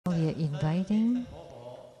we are inviting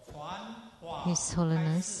His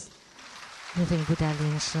Holiness Living Buddha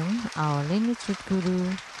莲生, our lineage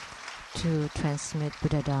Guru, to transmit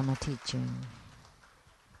Buddha Dharma teaching.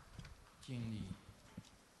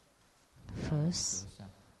 First,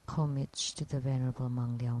 homage to the Venerable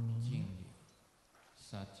Monk Liao Ming.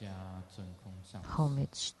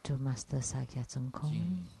 Homage to Master Sakya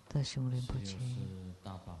Zengkong, Deshung Rinpoche.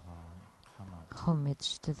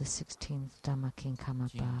 Homage to the 16th Dharma King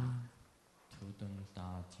Karmapa.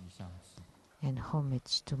 And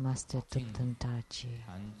homage to Master Tupten Darji.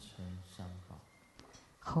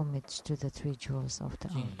 Homage to the three jewels of the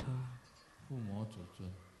altar.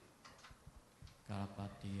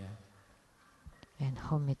 And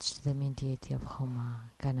homage to the main deity of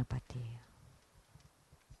Homa, Ganapati.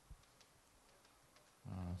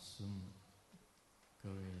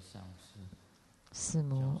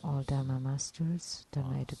 Simu, all Dharma masters,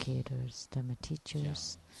 Dharma educators, Dharma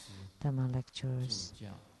teachers, Dharma lecturers,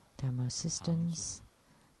 Dharma assistants,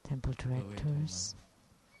 temple directors,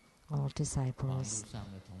 all disciples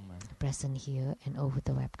present here and over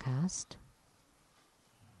the webcast.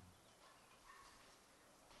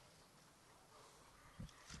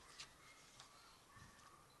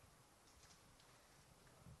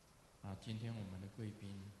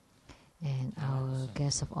 And our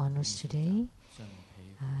guest of honors today,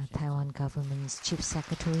 Taiwan Government's Chief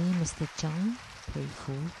Secretary, Mr. Zhang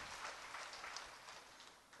Pei-fu.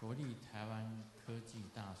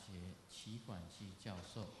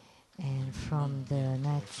 And from the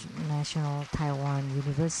National Taiwan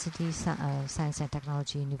University, Science and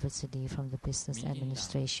Technology University, from the Business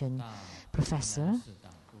Administration, Professor,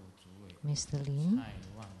 Mr. Lin.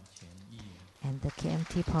 And the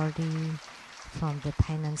KMT party from the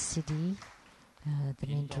Tainan City, the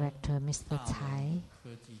main director, Mr. Tsai.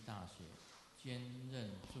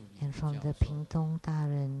 And from the Pingtung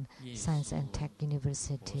Daren Science and Tech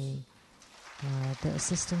University, the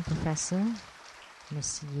assistant professor,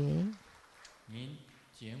 Ms. Yue.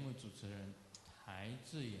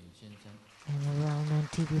 And a well-known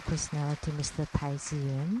TV personality, Mr. Tai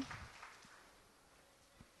Ziyuan.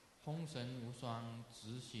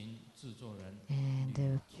 And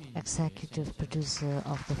the executive producer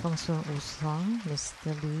of the Feng Shui Wushuang,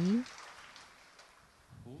 Mr. Li.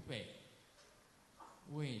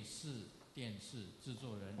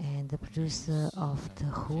 And the producer of the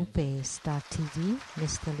Hubei Star TV,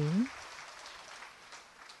 Mr. Lin.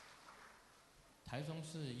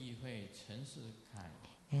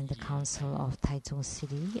 And the Council of Taichung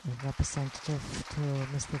City, a representative to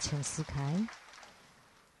Mr. Chen Sikai.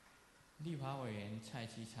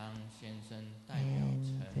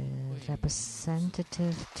 And the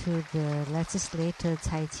representative to the legislator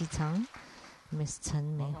Cai Chi-chang, Ms.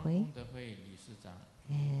 Chen Mei-hui.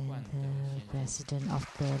 And the president of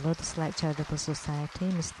the Lotus Light Charitable Society,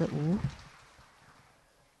 Mr. Wu.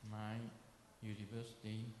 My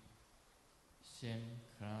university, same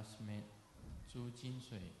classmate, Zhu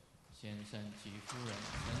Jinshui, 先生及夫人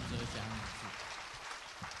陈哲祥女士。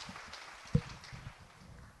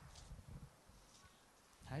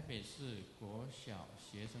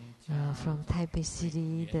From Taipei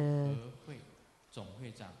City, the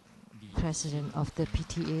president of the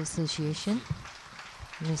PTA Association,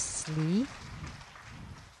 Ms. Li.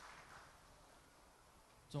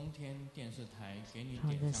 From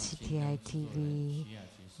the CTI TV,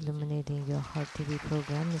 Illuminating Your Heart TV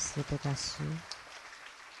program, Ms. Rebecca Su.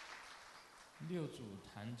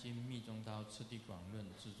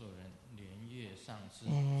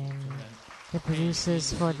 And the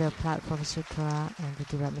producers for the Platform Sutra and the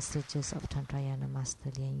Direct Messages of Tantrayana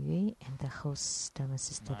Master Lian Yue, and the host, Dharma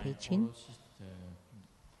Sister Beijing.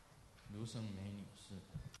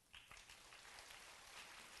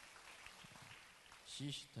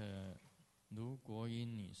 Sister Lu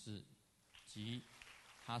Guoyin 女士及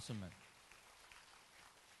哈士们。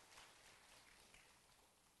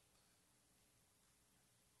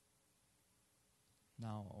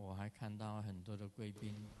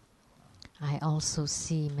I also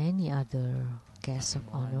see many other guests of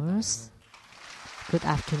honors. Good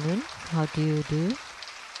afternoon. How do you do,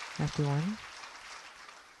 everyone?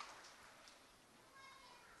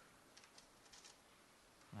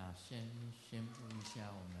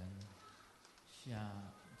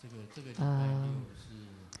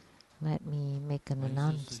 Let me make an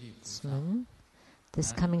announcement.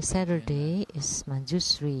 This coming Saturday is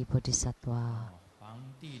Manjusri Bodhisattva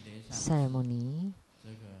ceremony,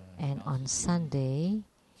 and on Sunday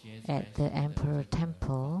at the Emperor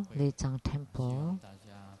Temple, Lei Tsang Temple,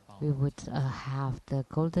 we would have the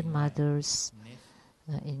Golden Mother's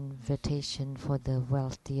invitation for the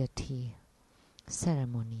wealth deity.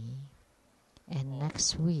 ceremony. And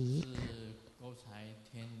next week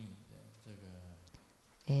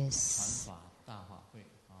is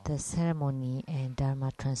the ceremony and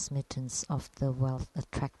Dharma transmittance of the wealth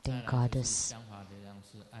attracting goddess.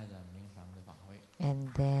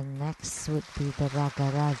 And then next would be the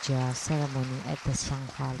Ragaraja ceremony at the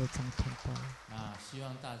Taiwan Lei Tsang temple.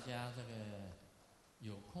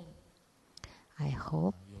 I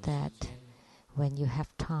hope that when you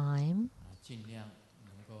have time,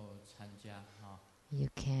 you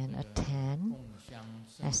can attend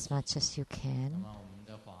as much as you can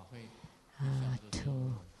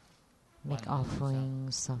to make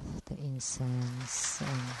offerings of the incense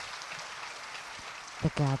and the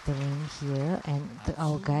gathering here. And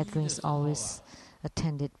our gathering is always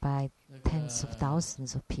attended by tens of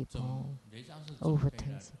thousands of people, over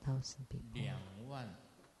tens of thousands of people.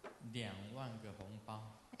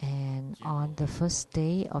 And on the first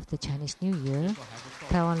day of the Chinese New Year,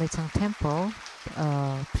 Taiwan Lei Tsang Temple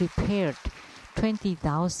prepared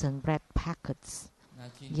 20,000 bread packets.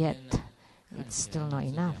 Yet, it's still not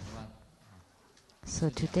enough. So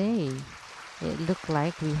today, it looked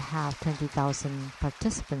like we have 20,000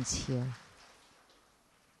 participants here.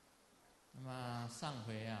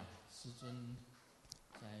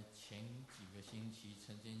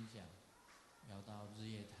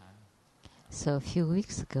 So a few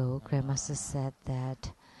weeks ago, Grandmaster said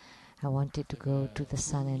that I wanted to go to the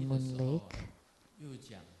Sun and Moon Lake.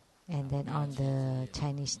 And then on the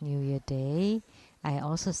Chinese New Year Day, I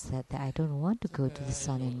also said that I don't want to go to the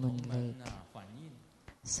Sun and Moon Lake.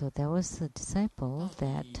 So there was a disciple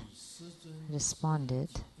that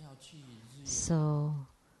responded. So,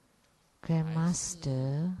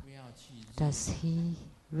 Grandmaster, does he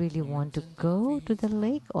really want to go to the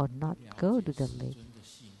lake or not go to the lake?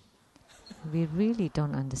 We really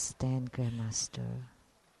don't understand, Grandmaster.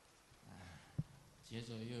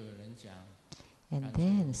 And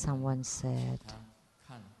then someone said,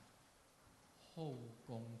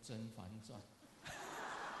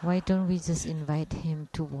 why don't we just invite him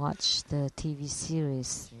to watch the TV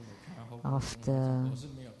series of the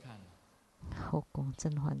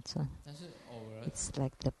It's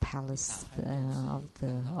like the palace of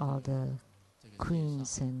all the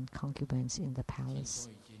queens and concubines in the palace.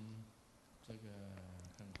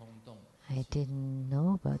 I didn't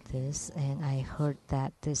know about this, and I heard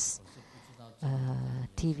that this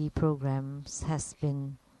TV programs has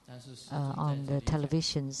been on the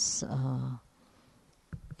televisions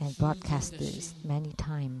and broadcasted many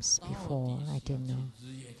times before. I didn't know.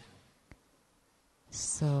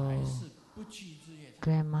 So,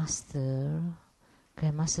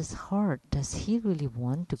 Grandmaster's heart, does he really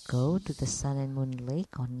want to go to the Sun and Moon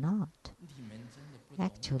Lake or not?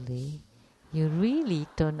 Actually, you really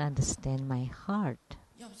don't understand my heart.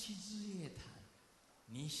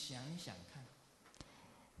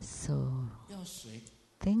 So,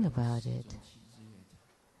 think about it.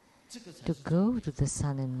 To go to the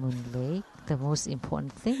Sun and Moon Lake, the most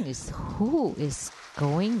important thing is who is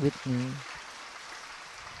going with me.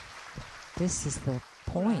 This is the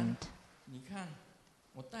point.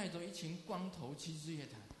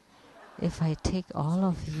 If I take all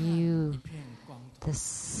of you, the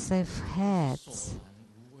safe heads,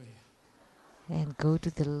 and go to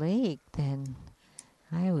the lake, then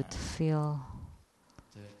I would feel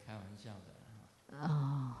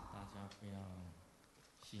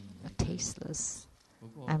tasteless.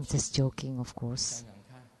 I'm just joking, of course.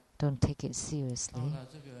 Don't take it seriously.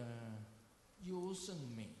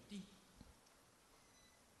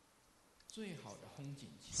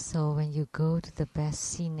 So when you go to the best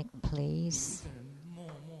scenic place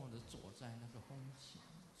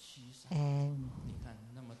and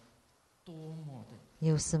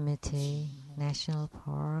Yosemite National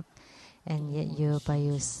Park, and yet you're by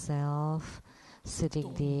yourself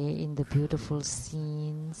sitting there in the beautiful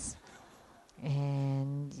scenes,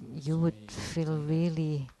 and you would feel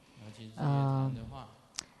really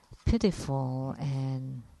pitiful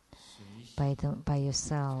and by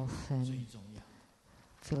yourself and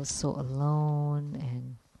feel so alone.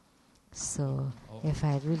 And so if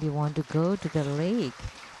I really want to go to the lake,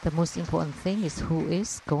 the most important thing is who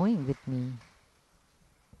is going with me.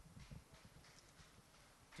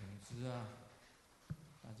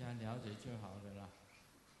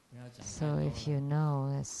 So if you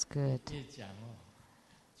know, that's good.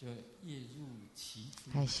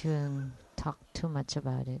 I shouldn't talk too much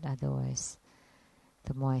about it, otherwise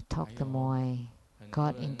the more I talk, the more I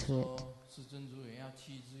got into it.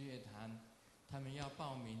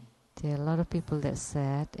 There are a lot of people that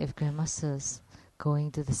said if Grandmaster's going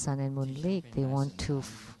to the Sun and Moon Lake, they want to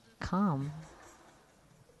come.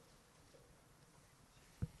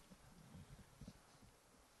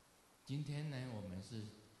 今天呢，我们是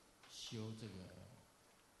修这个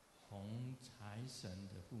红财神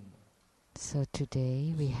的父母。So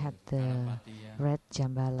today we have the red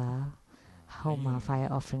Jambala Homa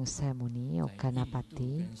fire offering ceremony of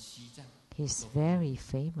Ganapati. He's very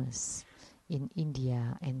famous in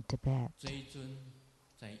India and Tibet.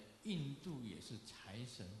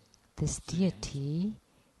 This deity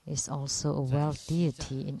is also a wealth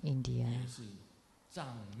deity in India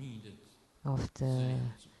of the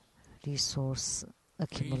resource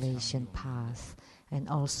accumulation path, and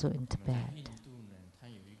also in Tibet.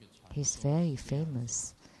 He's very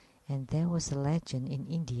famous. And there was a legend in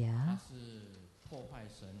India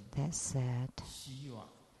that said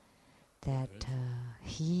that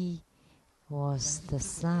he was the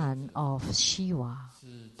son of Shiva,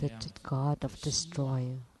 the god of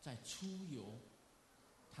destroyer.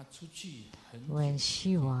 When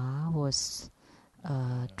Shiva was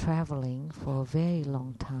traveling for a very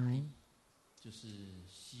long time,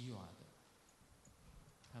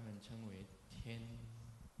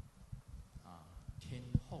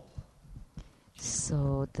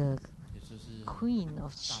 so the queen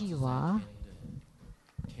of Shiva,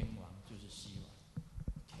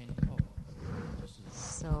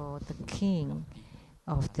 so the king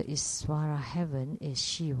of the Iswara heaven is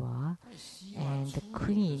Shiva, and the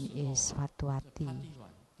queen is Vatuvati.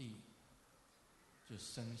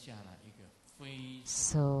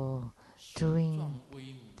 So during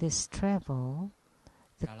this travel,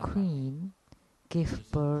 the queen gave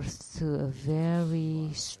birth to a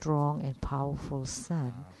very strong and powerful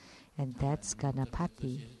son, and that's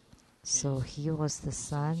Ganapati. So he was the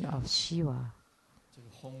son of Shiva.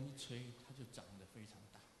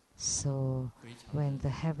 So when the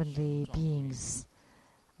heavenly beings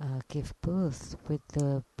give birth with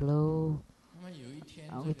the blow,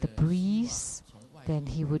 with the breeze, then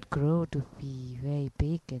he would grow to be very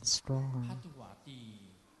big and strong.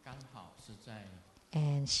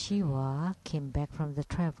 And Shiva came back from the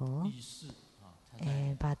travel,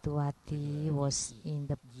 and Vatuvati was in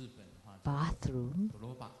the bathroom,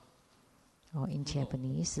 or in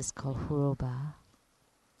Japanese it's called Huroba.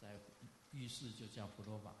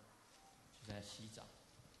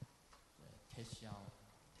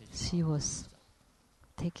 She was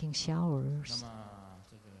taking showers,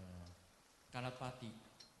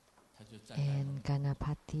 and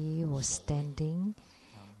Ganapati was standing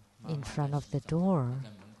in front of the door,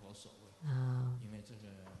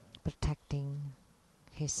 protecting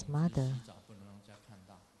his mother,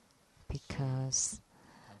 because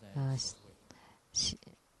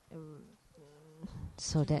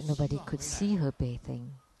so that nobody could see her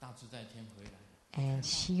bathing. And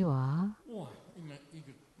Shiva,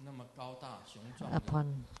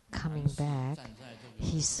 upon coming back,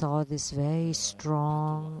 he saw this very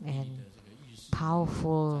strong and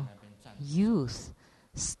powerful youth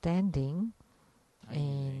standing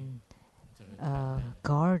and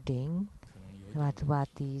guarding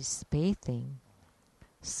Vatuvati's bathing.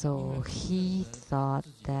 So he thought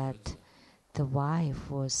that the wife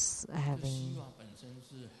was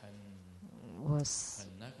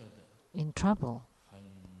in trouble.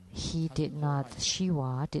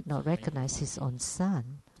 Shiva did not recognize his own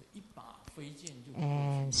son.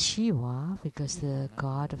 And Shiva, because the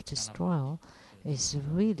god of destroyer, is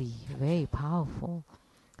really very powerful.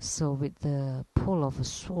 So with the pull of a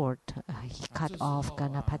sword, he cut off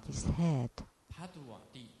Ganapati's head.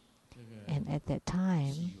 And at that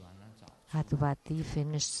time, Vatuvati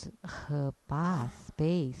finished her bath,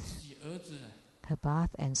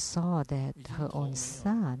 and saw that her own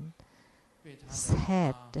son's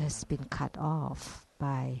head has been cut off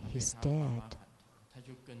by his dad.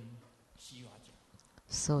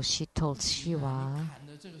 So she told Shiva,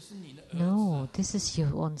 "No, this is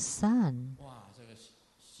your own son."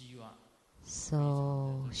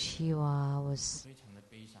 So Shiva was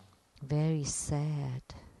very sad.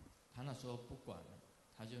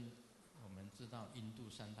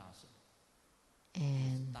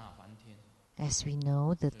 And as we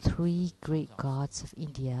know, the three great gods of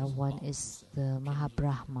India, one is the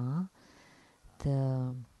Mahabrahma,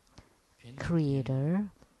 the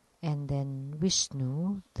creator, and then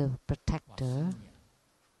Vishnu, the protector.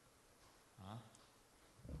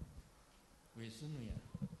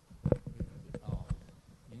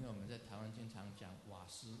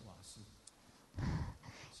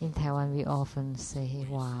 In Taiwan, we often say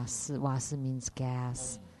Wa Si means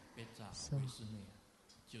gas.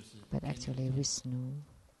 But actually Vishnu.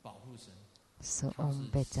 So Om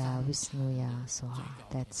Beja Vishnuya Swaha,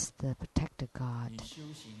 that's the protector god.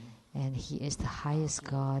 And he is the highest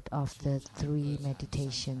god of the three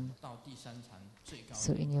meditation.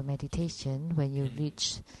 So in your meditation, when you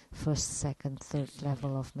reach first, second, third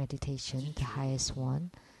level of meditation, the highest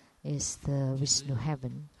one is the Vishnu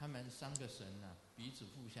heaven.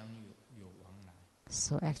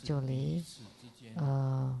 So actually,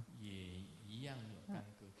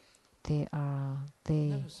 the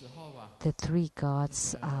three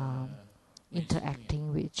gods are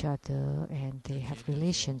interacting with each other, and they have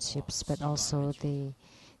relationships, but also they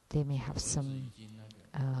may have some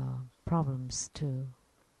problems too.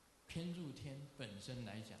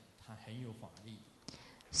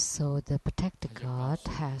 So the protector god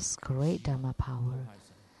has great Dharma power.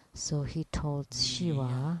 So he told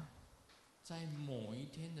Shiva,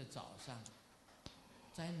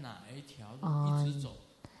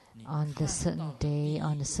 on the certain day,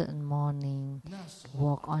 on a certain morning,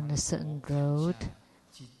 walk on a certain road,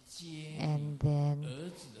 and then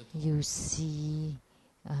you see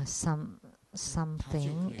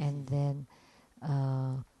something, and then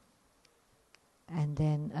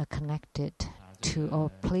connect it to, or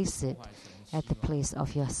place it at the place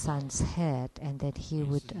of your son's head, and then he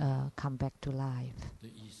would come back to life.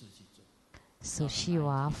 So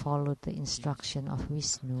Shiva followed the instruction of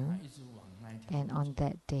Vishnu, and on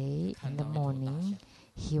that day, in the morning,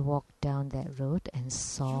 he walked down that road and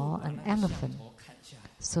saw an elephant.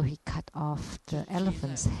 So he cut off the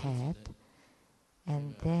elephant's head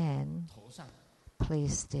and then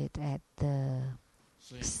placed it at the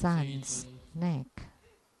son's neck.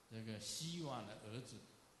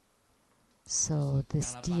 So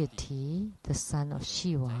this deity, the son of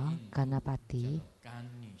Shiva, Ganapati,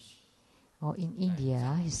 or in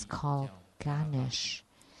India he's called Ganesh,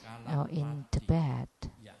 or in Tibet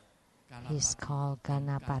he's called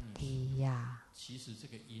Ganapatiya,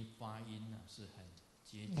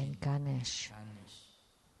 and Ganesh.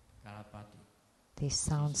 They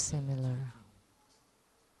sound similar.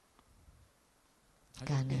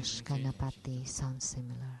 Ganesh, Ganapati sound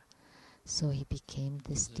similar. So he became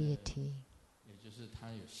this deity.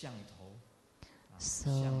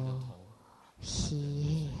 So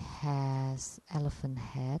he has elephant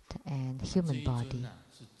head and human body.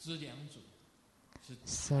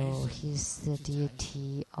 So he's the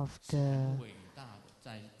deity of the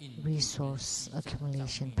resource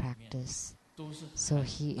accumulation practice. So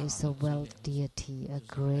he is a wealth deity, a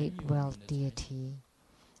great wealth deity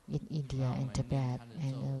in India and Tibet,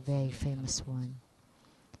 and a very famous one.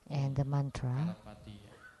 And the mantra,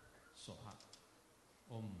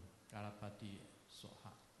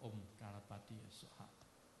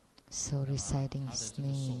 so reciting his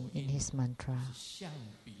name in his mantra.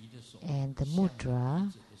 And the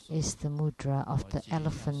mudra is the mudra of the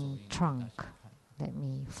elephant trunk. Let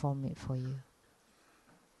me form it for you.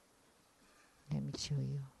 Let me show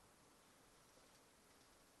you.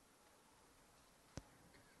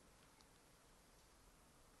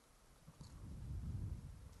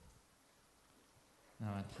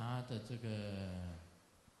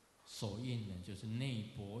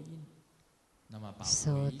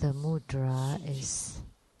 So the mudra is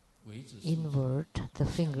inward, the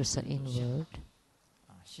fingers are inward,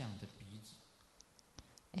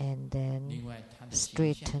 and then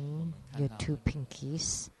straighten your two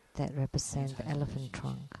pinkies that represent the elephant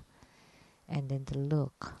trunk, and then the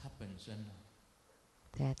look,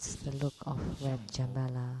 that's the look of red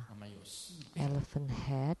Jambala, elephant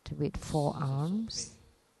head with 4 arms,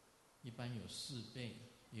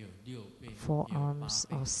 4 arms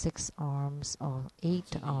or 6 arms or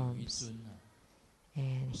 8 arms.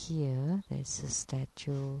 And here there's a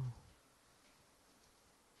statue.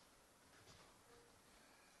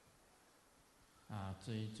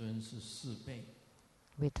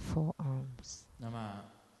 With 4 arms.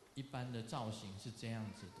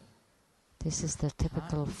 This is the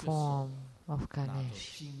typical form of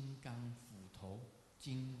Ganesh.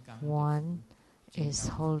 One is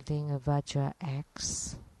holding a Vajra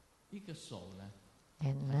axe,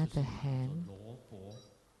 and another hand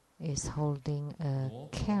is holding a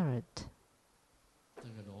carrot.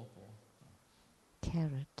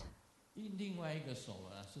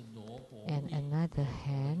 And another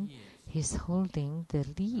hand is holding the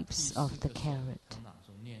leaves of the carrot.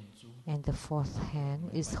 And the 4th hand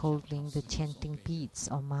is holding the chanting beads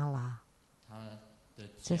or mala.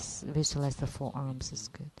 Just visualize the 4 arms is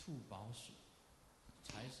good.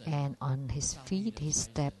 And on his feet he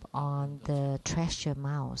stepped on the treasure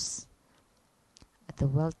mouse. The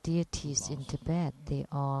wealth deities in Tibet, they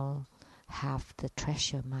all have the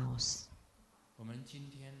treasure mouse.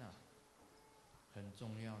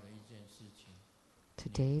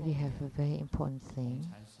 Today we have a very important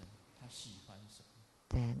thing.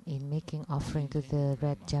 Then in making offering to the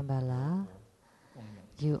red Jambala,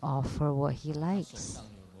 you offer what he likes.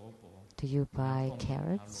 Do you buy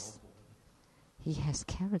carrots? He has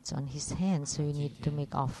carrots on his hands, so you need to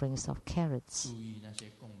make offerings of carrots.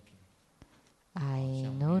 I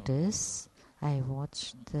notice, I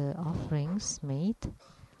watch the offerings made.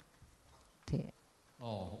 They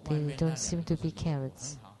don't seem to be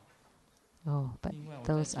carrots. Oh, but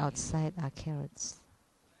those outside are carrots.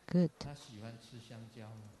 Good.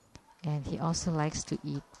 And he also likes to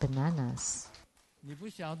eat bananas. You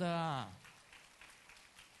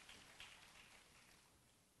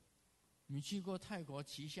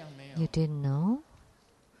didn't know?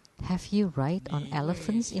 Have you ride on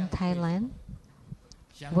elephants in Thailand?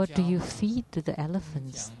 What do you feed to the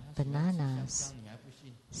elephants? Bananas.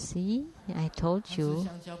 See, I told you,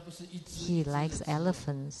 he likes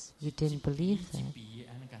elephants. You didn't believe that.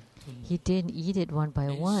 He didn't eat it one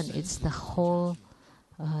by one. It's the whole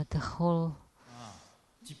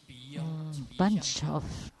bunch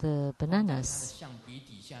of the bananas.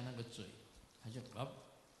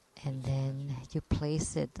 And then you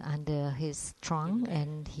place it under his trunk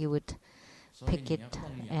and he would pick it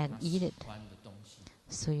and eat it.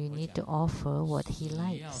 So you need to offer what he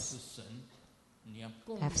likes.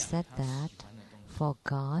 I've said that for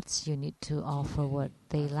gods you need to offer what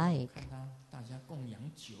they like.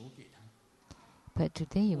 But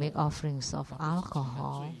today you make offerings of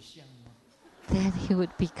alcohol, then he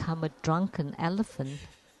would become a drunken elephant.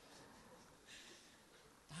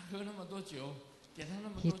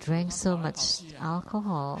 He drank so much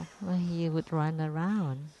alcohol, he would run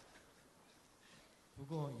around.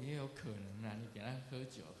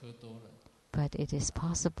 But it is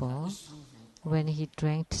possible, when he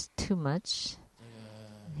drank too much,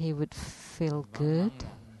 he would feel good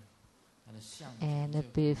and a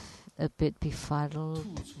bit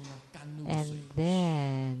befuddled, and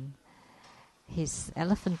then his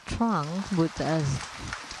elephant trunk would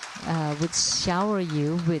shower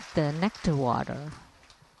you with the nectar water.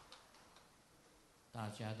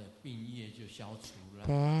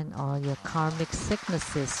 Then all your karmic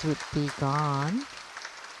sicknesses would be gone.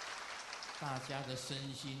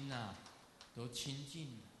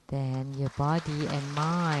 Then your body and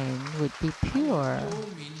mind would be pure.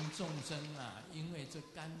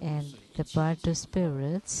 And the Bardo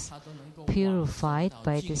spirits, purified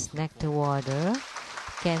by this nectar water,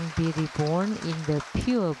 can be reborn in the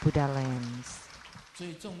pure Buddha lands.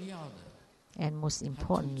 And most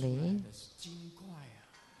importantly,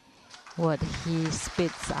 what he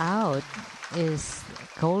spits out is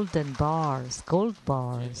golden bars, gold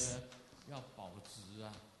bars.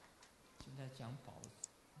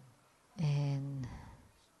 And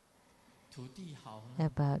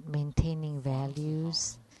about maintaining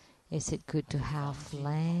values, is it good to have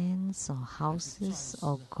lands or houses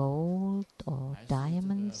or gold or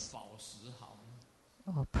diamonds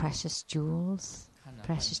or precious jewels,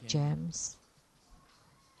 precious gems?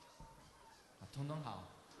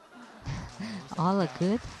 All are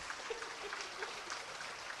good.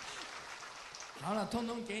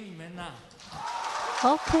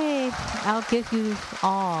 Okay, I'll give you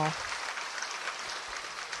all.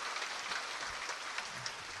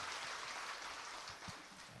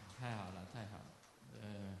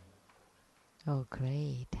 Oh,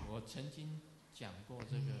 great.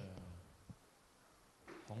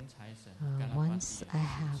 Once I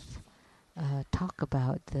have talked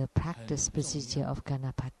about the practice procedure of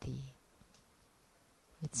Ganapati.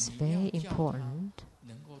 It's very important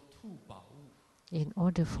in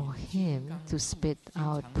order for him to spit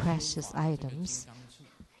out precious items.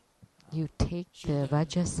 You take the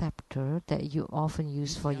Vajra scepter that you often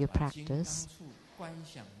use for your practice,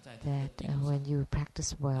 that when you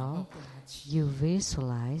practice well, you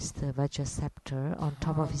visualize the Vajra scepter on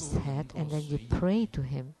top of his head and then you pray to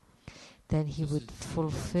him. Then he would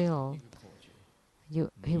fulfill,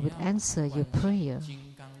 he would answer your prayer.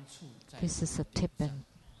 This is a tip.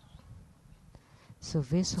 So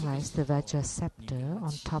visualize the Vajra scepter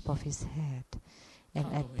on top of his head, and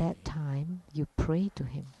at that time you pray to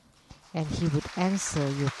him, and he would answer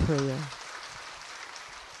your prayer.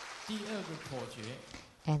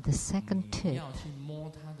 And the second tip,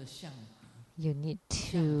 you need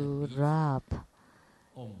to rub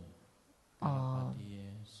or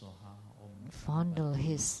fondle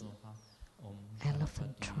his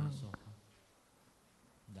elephant trunk.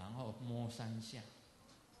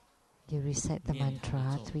 You recite the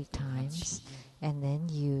mantra 3 times, and then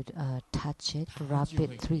you touch it, rub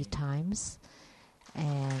it 3 times,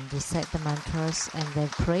 and recite the mantras, and then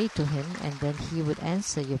pray to him, and then he would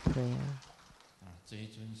answer your prayer.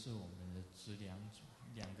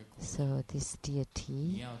 So this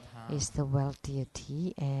deity is the wealth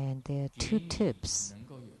deity, and there are 2 tips.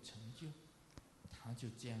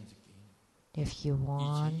 If you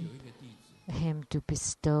want him to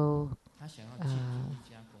bestow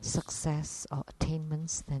success or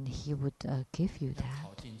attainments, then he would give you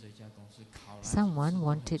that. Someone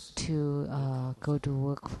wanted to go to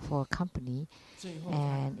work for a company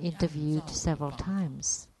and interviewed several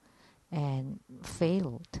times and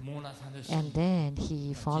failed. And then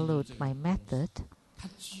he followed my method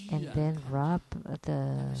and then rubbed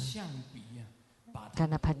the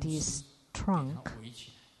Ganapati's trunk,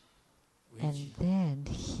 and then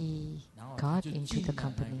he got into the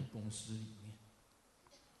company.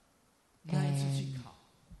 And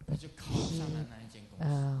he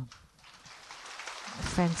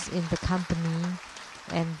friends in the company,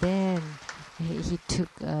 and then he took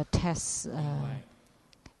tests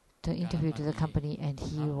to interview to the company, and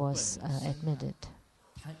he was admitted.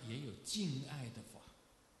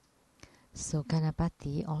 So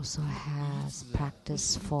Ganapati also has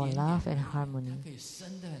practice for love and harmony.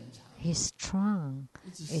 His trunk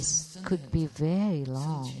could be very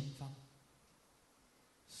long,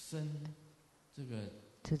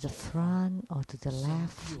 to the front or to the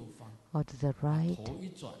left or to the right,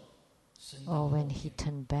 or when he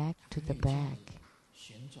turned back to the back,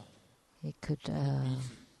 he could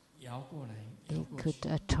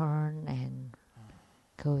turn and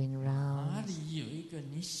going round.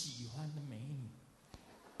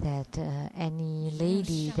 That any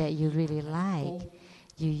lady that you really like,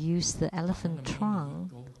 you use the elephant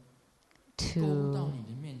trunk to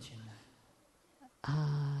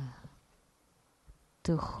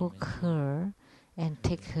hook her and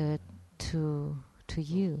take her to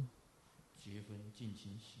you.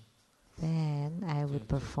 Then I would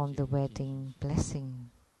perform the wedding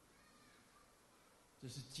blessing.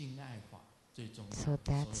 So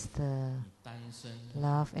that's the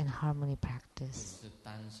love and harmony practice.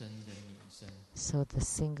 So the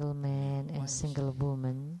single man and single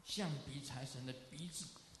woman,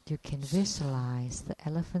 you can visualize the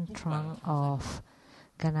elephant trunk of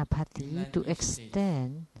Ganapati to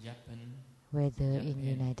extend, whether in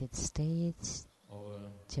United States,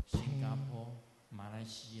 Japan,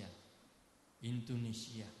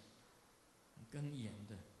 Indonesia,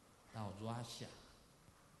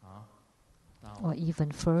 or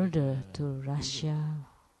even further to Russia,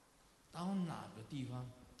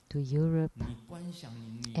 to Europe,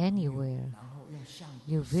 anywhere.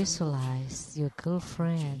 You visualize your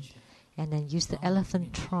girlfriend and then use the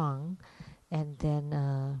elephant trunk and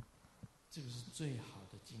then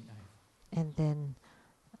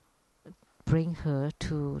bring her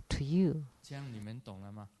to you.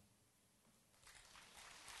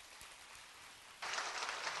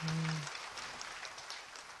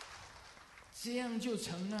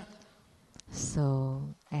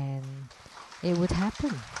 So, and it would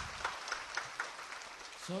happen.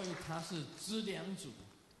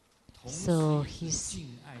 So he's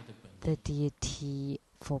the deity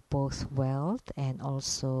for both wealth and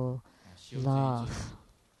also love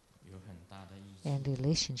and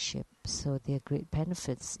relationship. So there are great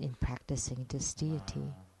benefits in practicing this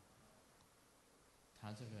deity.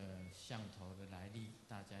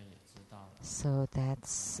 So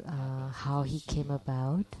that's how he came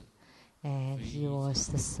about, and he was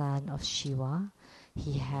the son of Shiva.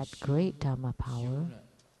 He had great Dharma power,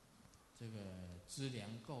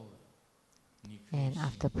 and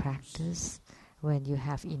after practice, when you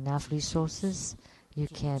have enough resources, you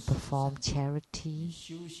can perform charity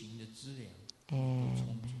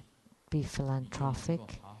and be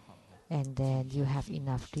philanthropic, and then you have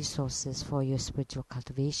enough resources for your spiritual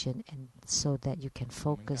cultivation, and so that you can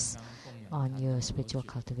focus on your spiritual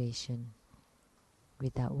cultivation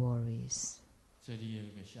without worries.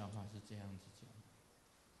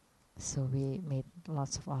 So we made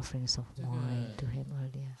lots of offerings of wine to him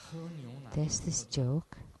earlier. There's this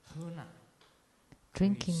joke: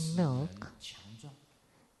 drinking milk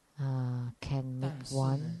can make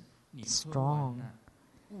one strong,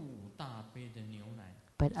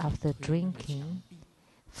 but after drinking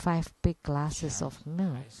 5 big glasses of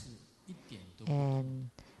milk, and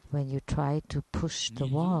when you try to push the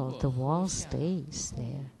wall stays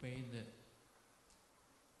there.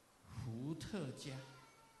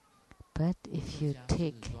 But if you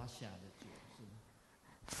take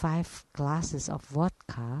 5 glasses of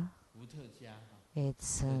vodka,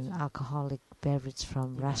 it's an alcoholic beverage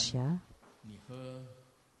from Russia,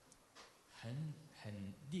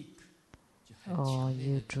 or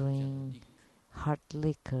you drink hard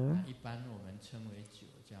liquor.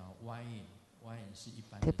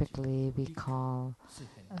 Typically we call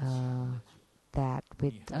that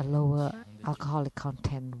with a lower alcoholic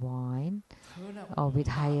content wine, or with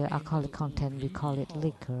higher alcoholic content we call it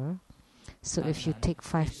liquor. So if you take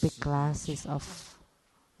 5 big glasses of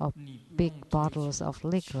big bottles of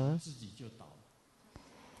liquor,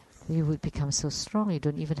 you would become so strong you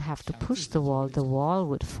don't even have to push the wall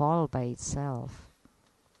would fall by itself.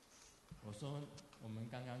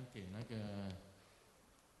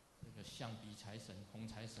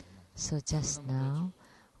 So just now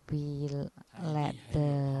we let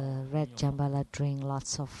the red Jambala drink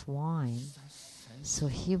lots of wine, so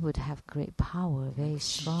he would have great power, very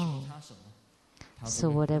strong. So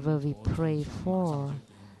whatever we pray for,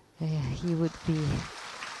 he would be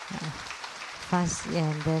fast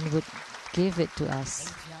and then would give it to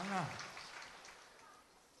us.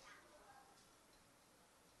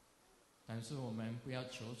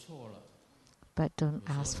 But don't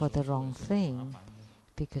ask for the wrong thing,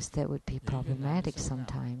 because that would be problematic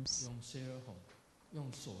sometimes.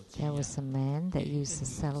 There was a man that used a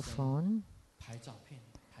cell phone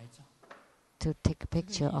to take a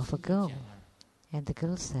picture of a girl. And the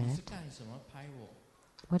girl said,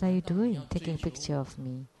 "What are you doing, taking a picture of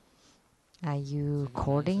me? Are you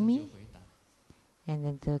courting me?" And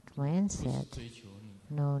then the man said,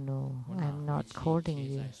 No, I'm not courting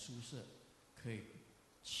you.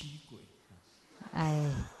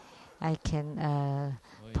 I can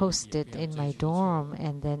post it in my dorm,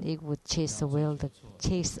 and then it would chase away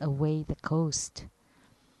the ghost.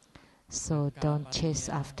 So don't chase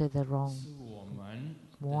after the wrong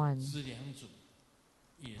one.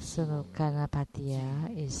 So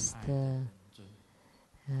Ganapatiya is the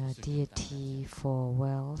deity for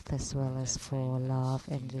wealth as well as for love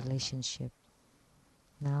and relationship.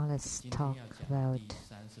 Now let's talk about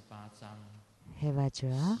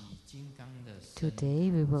Hevajra.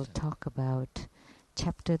 Today we will talk about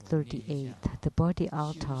chapter 38, the body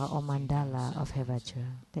altar or mandala of Hevajra.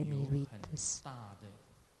 Let me read this.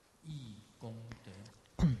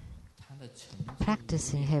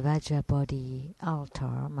 Practicing Hevajra body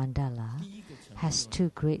altar mandala has 2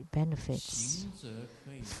 great benefits.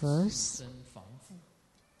 First,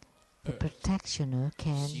 the practitioner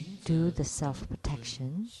can do the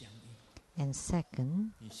self-protection, and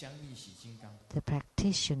second, the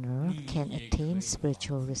practitioner can attain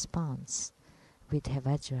spiritual response with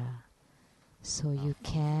Hevajra. So you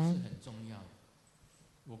can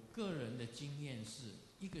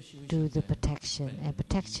do the protection, and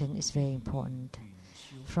protection is very important.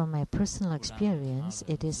 From my personal experience,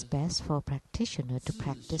 it is best for a practitioner to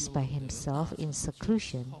practice by himself in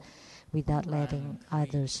seclusion without letting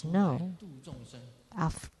others know.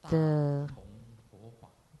 After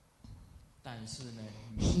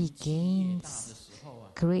he gains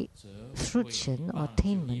great fruition or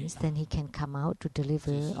attainments, then he can come out to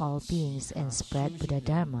deliver all beings and spread Buddha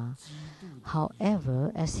Dharma.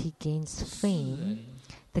 However, as he gains fame,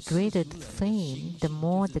 the greater the fame, the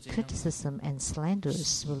more the criticism and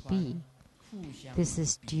slanders will be. This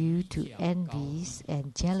is due to envies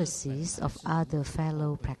and jealousies of other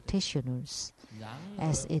fellow practitioners,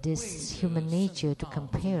 as it is human nature to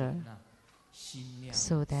compare.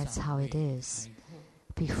 So that's how it is.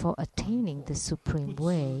 Before attaining the Supreme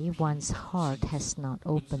Way, one's heart has not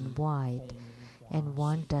opened wide, and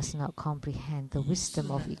one does not comprehend the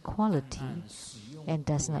wisdom of equality, and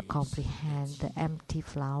does not comprehend the empty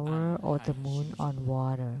flower or the moon on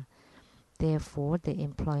water. Therefore, they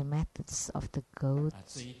employ methods of the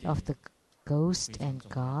ghost and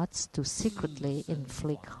gods to secretly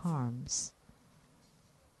inflict harms.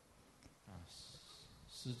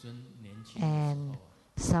 And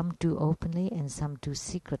some do openly and some do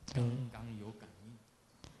secretly.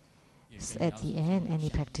 At the end, any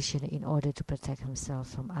practitioner, in order to protect himself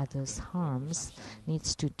from others' harms,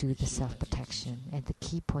 needs to do the self-protection. And the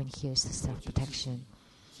key point here is the self-protection.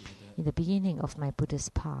 In the beginning of my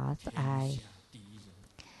Buddhist path, I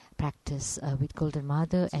practiced with Golden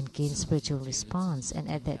Mother and gained spiritual response. And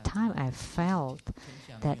at that time, I felt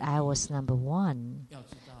that I was number 1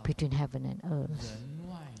 between heaven and earth.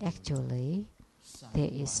 Actually, there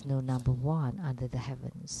is no number 1 under the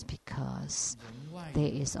heavens, because there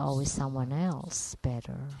is always someone else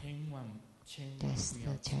better. That's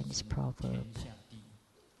the Chinese proverb.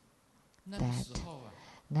 That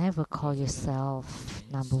never call yourself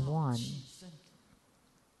number 1.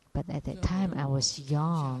 But at that time I was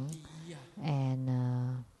young and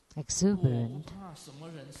exuberant,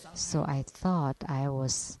 so I thought I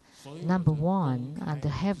was number 1 under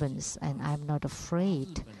heavens, and I'm not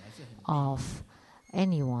afraid of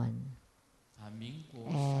anyone.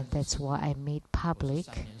 And that's why I made public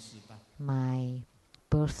my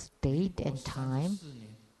birth date and time.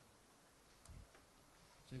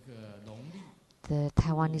 The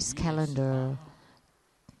Taiwanese calendar,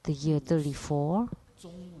 the year 34,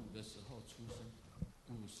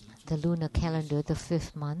 the lunar calendar, the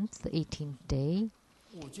 5th month, the 18th day,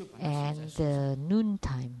 and the noon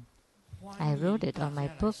time. I wrote it on my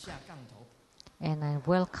book, and I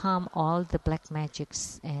welcome all the black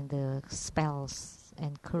magics and the spells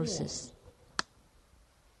and curses.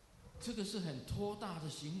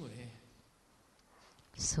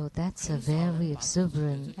 So that's a very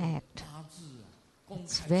exuberant act.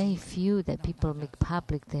 It's very few that people make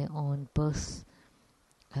public their own birth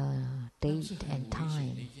date and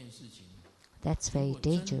time. That's very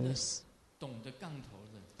dangerous.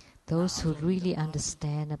 Those who really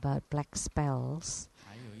understand about black spells,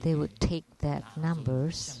 they would take that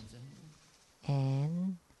numbers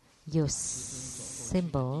and your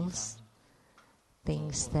symbols,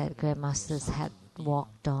 things that grandmasters had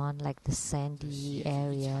walked on, like the sandy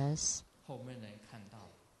areas,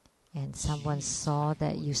 and someone saw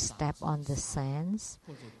that you step on the sands,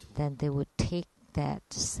 then they would take that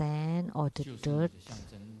sand or the dirt,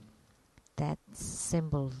 that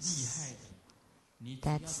symbols,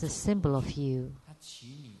 that's the symbol of you.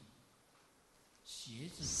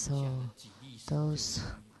 So those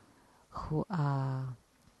who are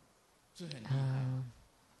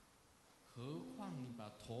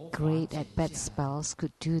great at bad spells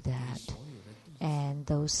could do that, and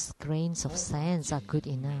those grains of sands are good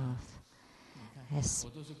enough.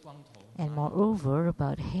 And moreover,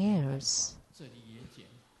 about hairs,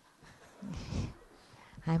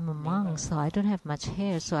 I'm a monk, so I don't have much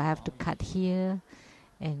hair, so I have to cut here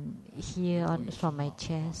and here from my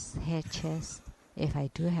chest, hair chest, if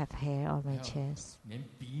I do have hair on my chest,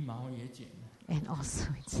 and also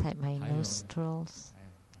inside my nostrils,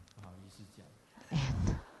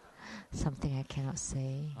 and something I cannot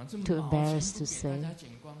say, too embarrassed to say.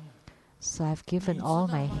 So I've given all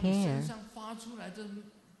my hair.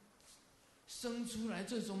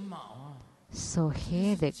 So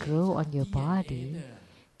hair that grow on your body,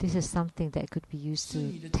 this is something that could be used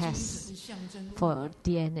to test for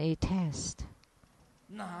DNA test.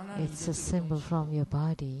 It's a symbol from your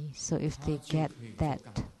body. So if they get that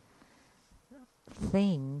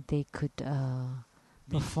thing, they could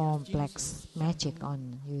perform black magic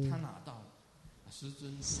on you.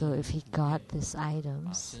 So if he got these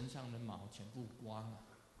items,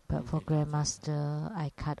 but for Grandmaster,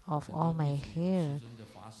 I cut off all my hair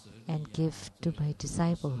and give to my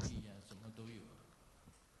disciples.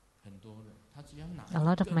 A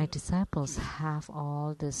lot of my disciples have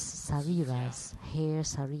all the sariras, hair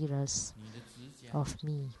sariras of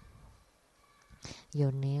me.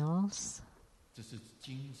 Your nails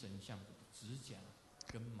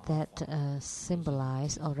that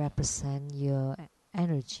symbolize or represent your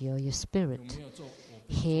energy or your spirit,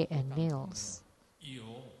 hair and nails.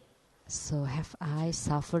 So have I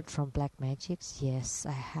suffered from black magics? Yes,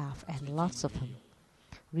 I have, and lots of them.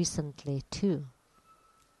 Recently too.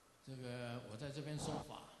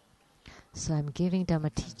 So I'm giving Dharma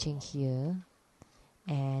teaching here,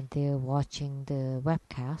 and they're watching the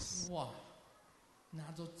webcast,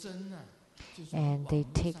 and they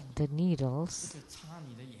take the needles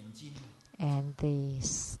and they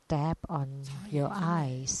stab on your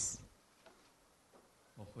eyes.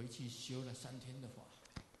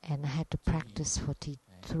 And I had to practice for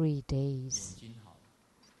 3 days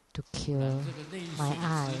to cure my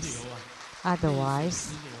eyes.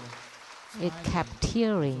 Otherwise, it kept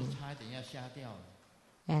tearing,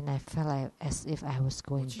 and I felt as if I was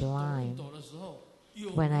going blind.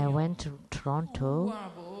 When I went to Toronto,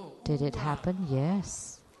 did it happen?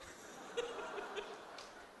 Yes.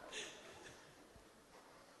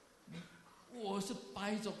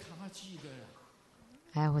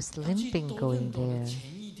 I was limping going there.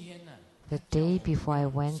 The day before I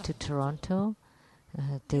went to Toronto,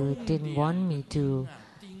 they didn't want me to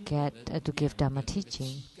give Dharma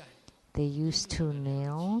teaching. They used 2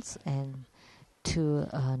 nails and to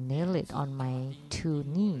nail it on my 2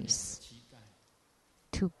 knees.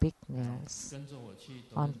 2 big nails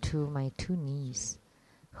onto my 2 knees.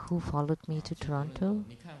 Who followed me to Toronto?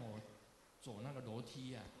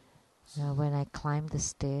 When I climbed the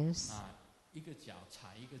stairs,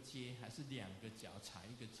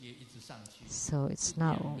 so it's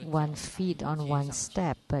not 1 feet on 1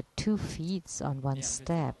 step, but 2 feet on 1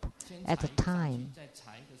 step at a time,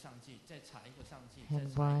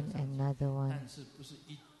 and one another one.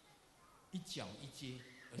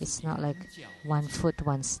 It's not like 1 foot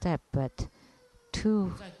 1 step, but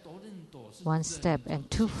 1 step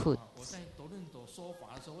and 2 foot.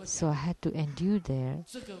 So I had to endure there.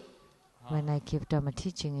 When I give Dharma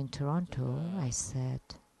teaching in Toronto, I said,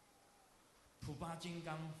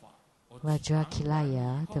 Vajra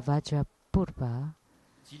Kilaya, the Vajra Purva,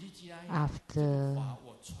 after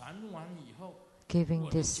giving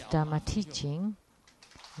this Dharma teaching,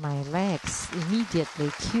 my legs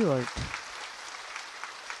immediately cured.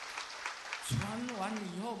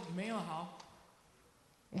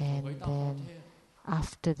 And then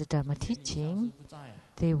after the Dharma teaching,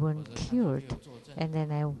 they weren't cured. And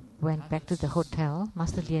then I went back to the hotel.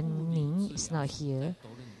 Master Lien Ning is not here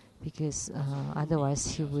because otherwise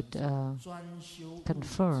he would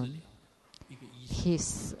confirm.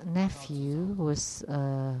 His nephew was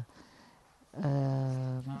a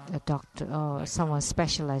doctor or someone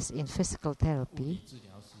specialized in physical therapy.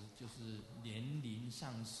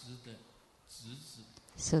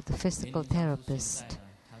 So the physical therapist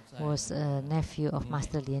was a nephew of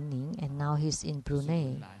Master Lien Ning, and now he's in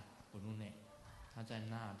Brunei.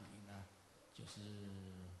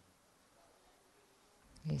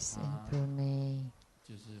 He's in Brunei,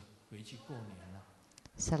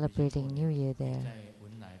 celebrating New Year there,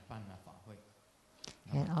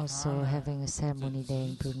 and also having a ceremony there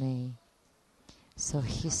in Brunei. So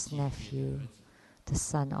his nephew, the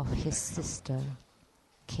son of his sister,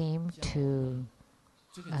 came to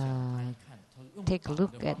take a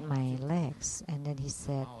look at my legs, and then he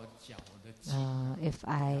said, if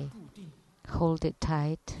I hold it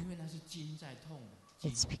tight,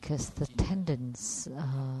 it's because the tendons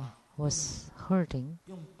was hurting.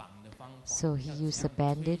 So he used a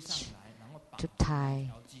bandage to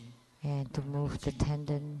tie and to move the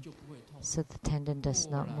tendon, so the tendon does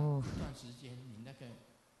not move.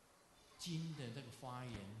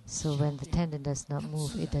 So when the tendon does not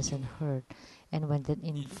move, it doesn't hurt. And when the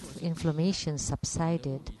inflammation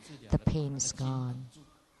subsided, the pain is gone.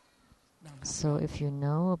 So if you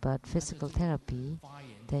know about physical therapy,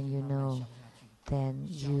 then you know, then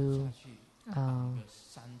you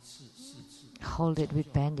hold it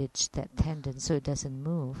with bandage, that tendon, so it doesn't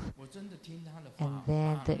move. And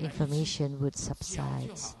then the inflammation would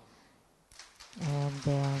subside. And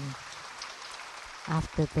then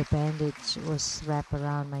after the bandage was wrapped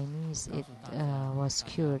around my knees, it was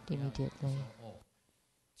cured immediately.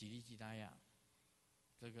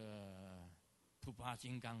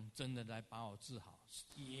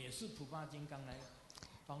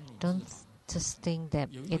 Don't just think that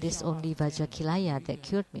it is only Vajrakilaya that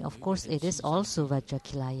cured me. Of course, it is also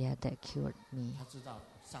Vajrakilaya that cured me.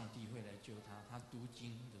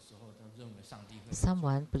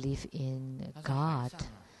 Someone believes in God,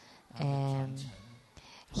 and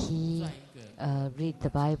he read the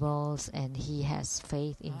Bibles, and he has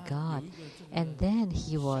faith in God. And then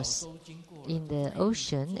he was in the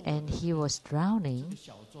ocean, and he was drowning.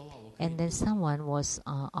 And then someone was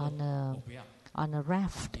on a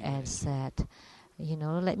raft and said,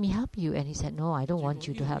 let me help you. And he said, no, I don't want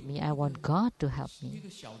you to help me. I want God to help me.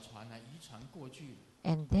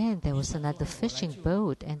 And then there was another fishing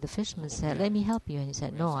boat, and the fisherman said, let me help you. And he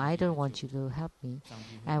said, no, I don't want you to help me.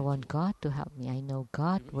 I want God to help me. I know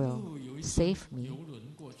God will save me.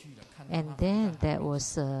 And then there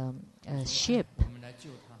was a ship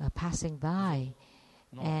passing by,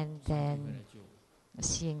 and then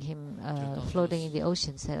seeing him floating in the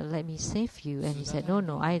ocean, said, let me save you. And he said,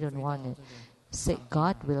 no, I don't want it.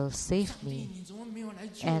 God will save me.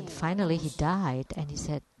 And finally he died, and he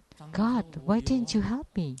said, God, why didn't you help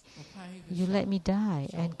me? You let me die.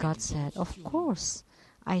 And God said, of course,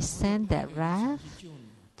 I sent that raft,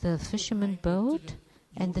 the fisherman boat,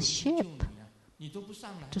 and the ship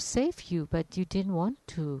to save you, but you didn't want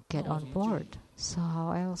to get on board. So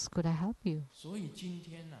how else could I help you?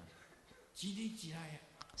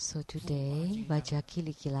 So today,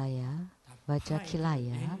 Vajrakilaya,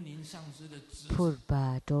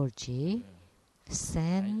 Purba Dorji,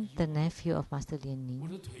 sent the nephew of Master Lien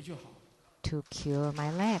Ning to cure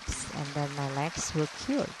my legs, and then my legs were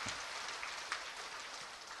cured.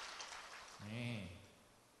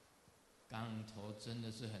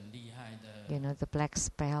 The black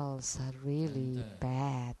spells are really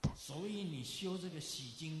bad.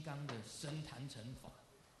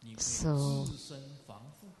 So,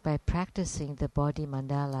 by practicing the body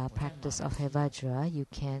mandala practice of Hevajra, you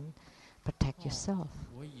can protect yourself.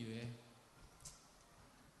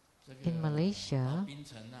 In Malaysia,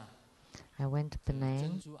 I went to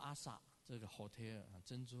Penang.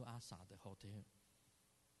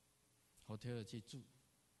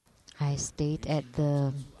 I stayed at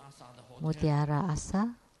the Mutiara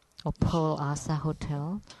Asa or Pearl Asa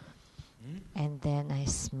Hotel, and then I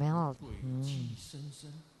smelled.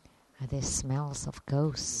 There's smells of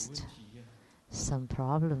ghosts. Some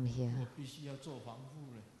problem here.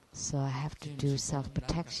 So I have to do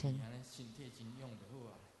self-protection.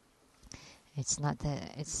 It's not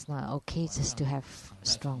okay just to have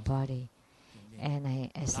strong body. And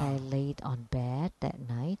as I laid on bed that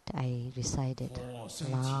night, I recited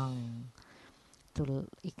long to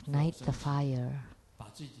ignite the fire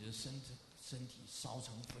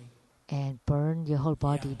and burn your whole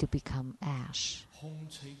body to become ash.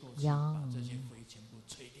 Yang,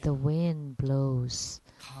 the wind blows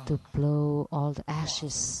to blow all the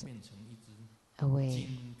ashes away.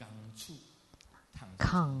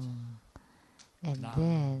 Kang, and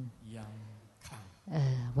then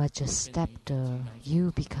Vajra scepter,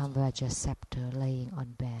 you become Vajra scepter laying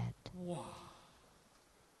on bed.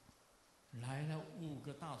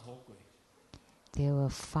 There were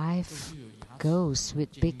 5 ghosts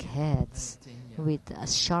with big heads, with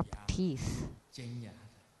sharp teeth.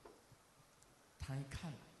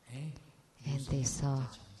 And they saw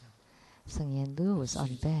Sheng-yen was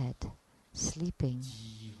on bed, sleeping.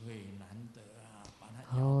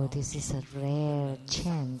 Oh, this is a rare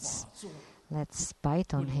chance. Let's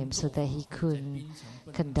bite on him so that he couldn't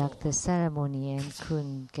conduct the ceremony and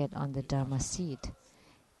couldn't get on the Dharma seat.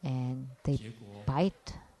 And they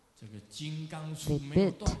bite, they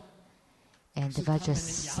bit, and the Vajra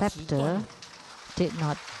scepter did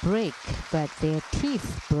not break, but their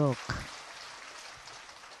teeth broke.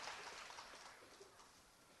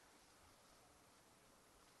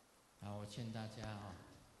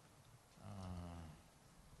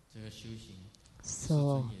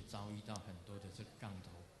 So,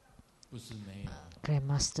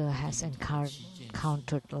 Grandmaster has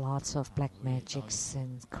encountered lots of black magics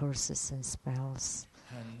and curses and spells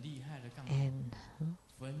and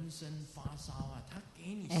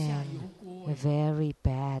very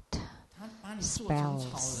bad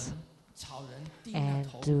spells, and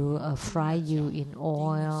to fry you in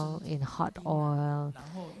oil, in hot oil,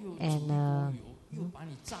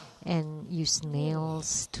 and use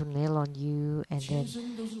nails to nail on you and then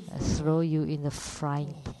throw you in the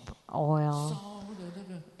frying oil,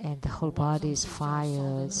 and the whole body is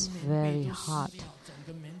fire, it's very hot,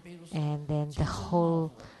 and then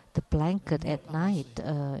the blanket at night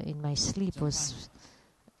in my sleep was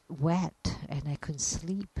wet and I couldn't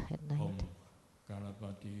sleep at night.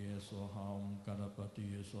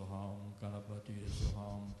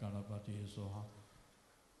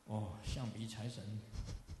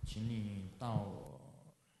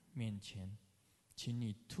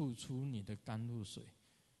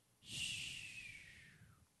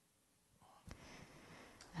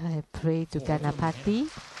 I pray to Ganapati,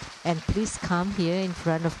 and please come here in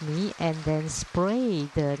front of me and then spray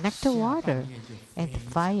the nectar water, and the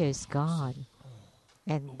fire is gone.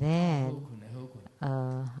 And then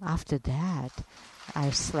after that, I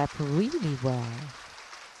slept really well.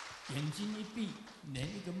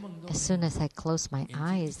 As soon as I closed my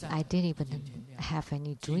eyes, I didn't even have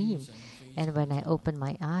any dream. And when I opened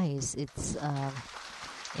my eyes, it's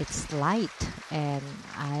light, and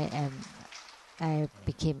I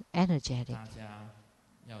became energetic.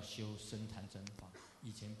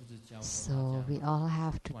 So we all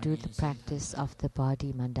have to do the practice of the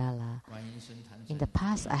body mandala. In the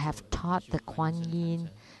past, I have taught the Kuan Yin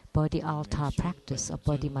body altar practice or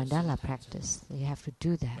body mandala practice. You have to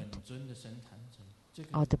do that.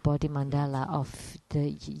 Or the body mandala of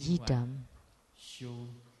the Yidam.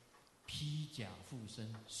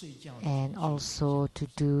 And also to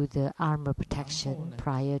do the armor protection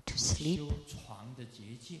prior to sleep.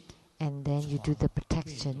 And then you do the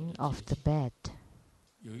protection of the bed.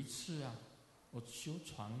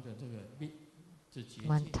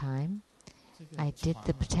 One time, I did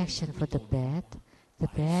the protection for the bed. The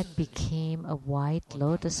bed became a white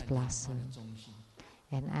lotus blossom.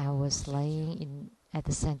 And I was lying at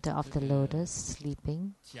the center of the lotus,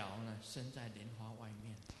 sleeping.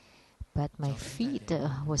 But my feet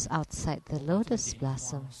was outside the lotus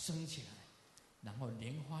blossom.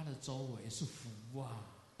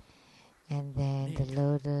 And then the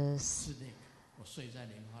lotus,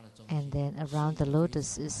 and then around the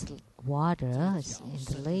lotus is water in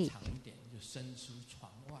the lake.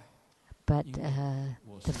 But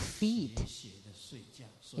the feet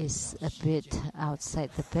is a bit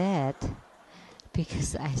outside the bed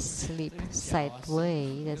because I sleep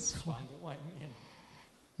sideways. That's why.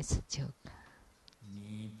 It's a joke.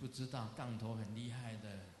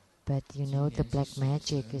 But you know, the black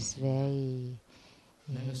magic is very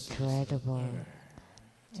incredible.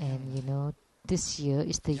 And you know, this year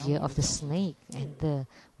is the year of the snake and the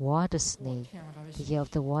water snake. The year of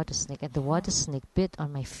the water snake. And the water snake bit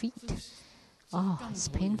on my feet. Oh, it's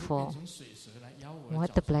painful.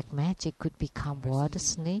 What the black magic could become water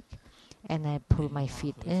snake? And I pull my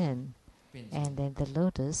feet in. And then the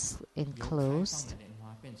lotus enclosed.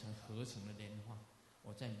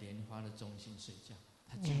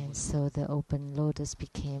 And so the open lotus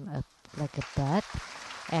became like a bud,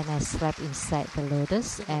 and I slept inside the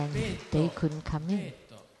lotus, and they couldn't come in.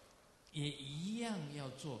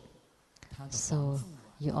 So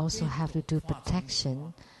you also have to do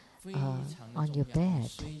protection on your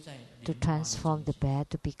bed to transform the bed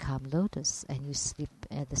to become lotus, and you sleep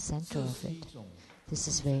at the center of it. This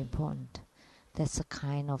is very important. That's a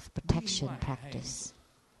kind of protection practice.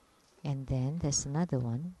 And then there's another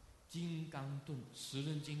one.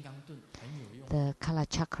 The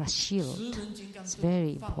Kalachakra shield is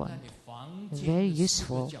very important, very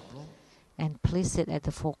useful, and place it at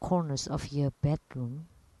the four corners of your bedroom.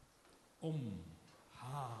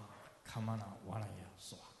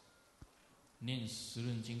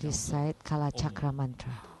 Recite Kalachakra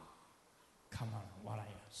mantra.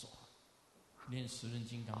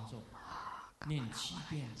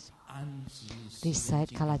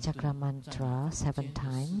 Recite Kalachakra mantra 7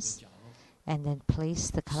 times, and then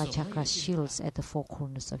place the Kalachakra shields at the four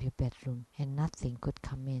corners of your bedroom, and nothing could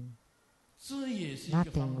come in.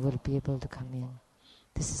 Nothing will be able to come in.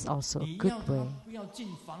 This is also a good way.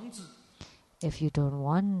 If you don't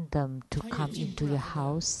want them to come into your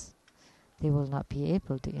house, they will not be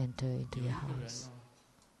able to enter into your house.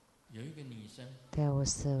 There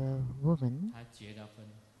was a woman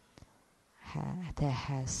that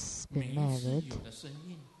has been married.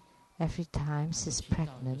 Every time she's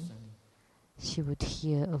pregnant, she would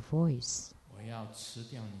hear a voice.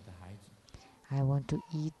 I want to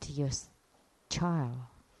eat your child.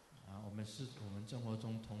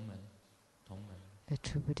 A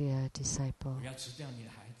true Buddha disciple.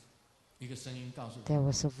 There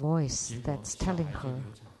was a voice that's telling her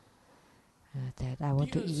that I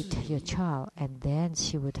want to eat your child, and then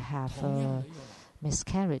she would have a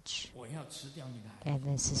miscarriage, and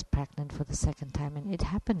then she's pregnant for the second time, and it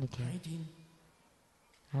happened again.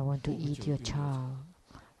 I want to eat your child,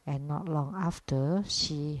 and not long after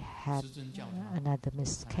she had another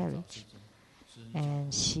miscarriage,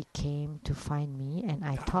 and she came to find me, and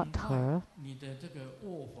I taught her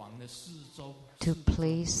to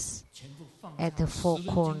place at the four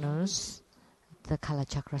corners the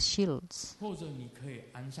Kalachakra shields,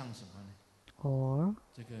 or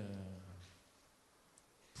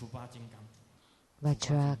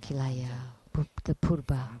Vajra Kilaya, the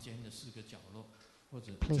Purba.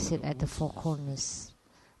 Place it at the four corners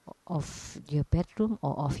of your bedroom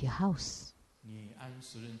or of your house.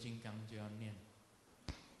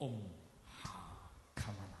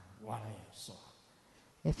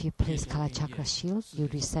 If you place Kalachakra shield, you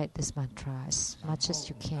recite this mantra as much as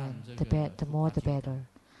you can. The more the better.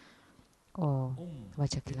 Or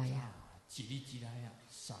Vajrakilaya.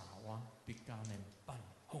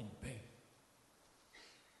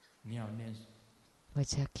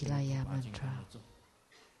 Vajrakilaya mantra.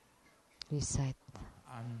 Recite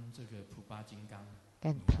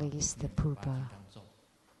and place the Purba.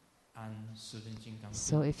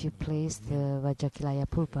 So if you place the Vajrakilaya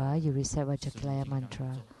Purba, you recite Vajrakilaya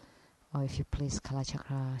mantra. Or if you place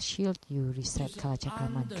Kalachakra shield, you recite Kalachakra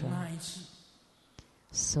mantra.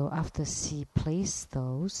 So after she placed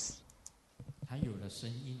those,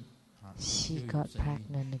 she got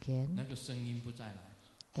pregnant again,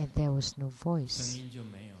 and there was no voice,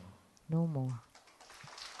 no more.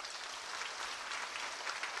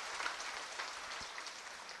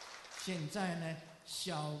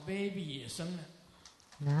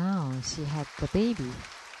 Now she had the baby,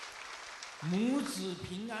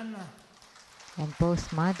 and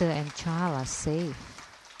both mother and child are safe.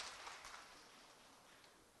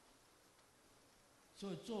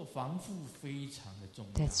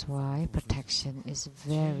 That's why protection is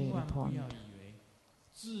very important.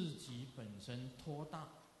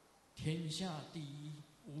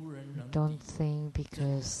 Don't think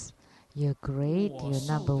because you're great, you're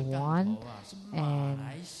number one, and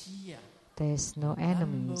there's no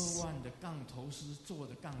enemies.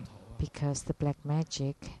 Because the black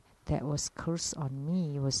magic that was cursed on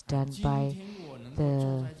me was done by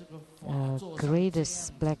the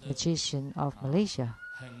greatest black magician of Malaysia.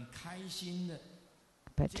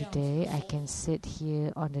 But today I can sit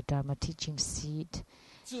here on the Dharma teaching seat,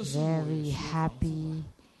 very happy,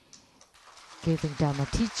 giving Dharma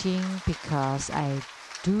teaching because I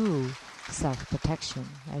do self-protection.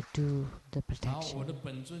 I do the protection.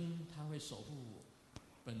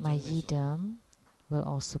 My yidam will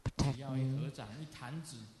also protect me.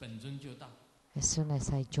 As soon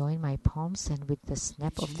as I join my palms, and with the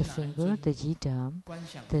snap of the finger, the yidam,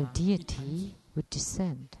 the deity would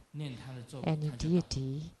descend. Any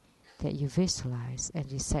deity that you visualize and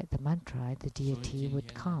recite the mantra, the deity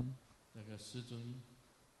would come.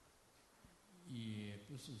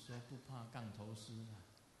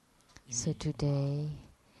 So today,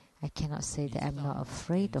 I cannot say that I'm not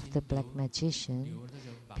afraid of the black magician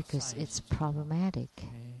because it's problematic.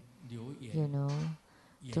 You know,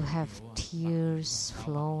 to have tears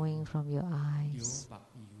flowing from your eyes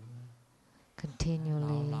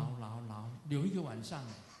continually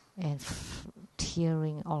and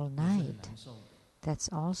tearing all night, that's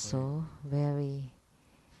also very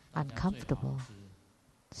uncomfortable.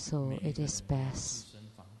 So it is best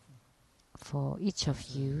for each of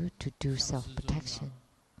you to do self-protection.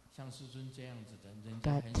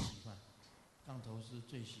 But,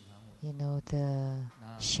 you know, the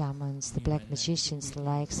shamans, the black magicians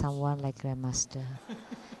like someone like Grandmaster.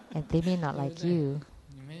 And they may not like you,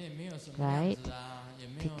 right?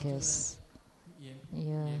 Because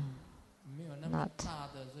you're not,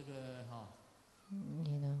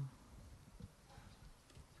 you know.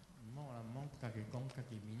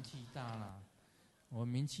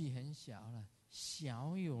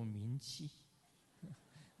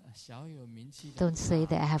 Don't say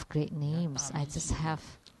that I have great names. I just have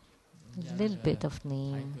a little bit of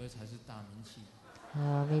name.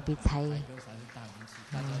 Maybe Thai.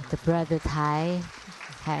 The brother Thai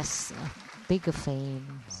has bigger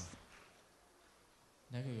fame.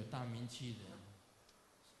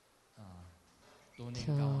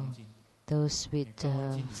 So those with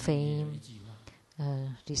fame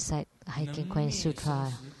recite Hiking Kwan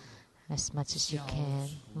Sutra as much as you can,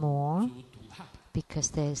 more,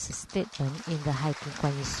 because there is a statement in the Hiking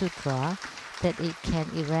Kwan Sutra that it can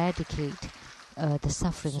eradicate the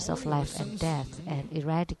sufferings of life and death and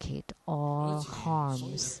eradicate all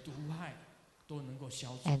harms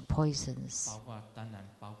and poisons.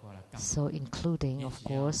 So including, of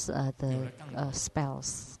course, the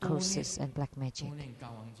spells, curses, and black magic.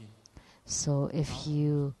 So if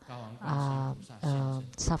you are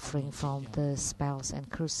suffering from the spells and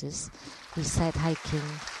curses, recite Hiking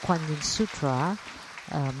Kwan Yin Sutra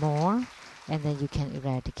more, and then you can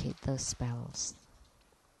eradicate those spells.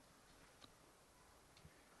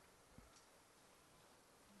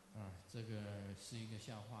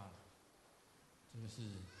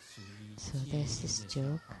 So there's this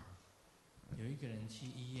joke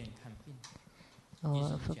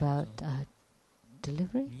about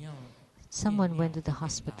delivery. Someone went to the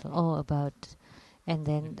hospital. And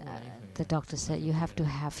then the doctor said you have to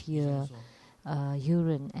have your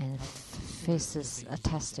urine and feces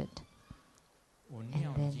tested.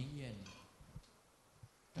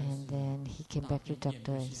 And then he came back to the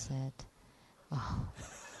doctor and said, "Oh,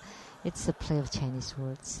 it's a play of Chinese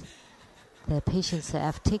words. The patient said,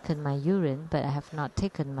 I've taken my urine, but I have not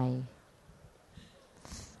taken my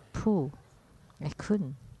poo. I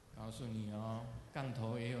couldn't."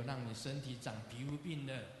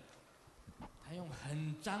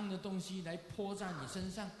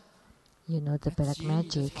 You know, the black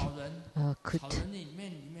magic could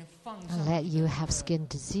let you have skin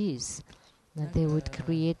disease. They would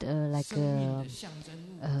create like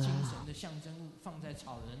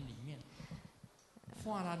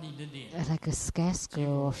a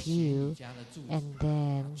scarecrow of you, and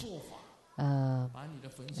then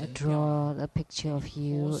draw a picture of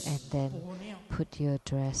you, and then put your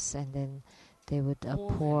dress, and then they would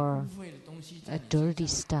pour dirty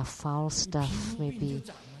stuff, foul stuff, maybe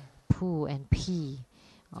poo and pee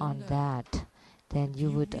on that. Then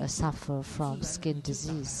you would suffer from skin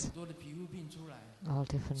disease, all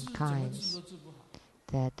different kinds.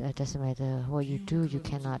 That doesn't matter what you do, you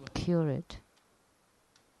cannot cure it.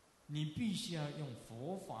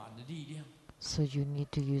 So you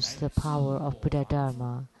need to use the power of Buddha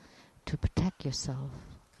Dharma to protect yourself.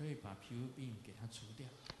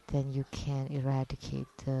 Then you can eradicate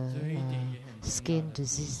the skin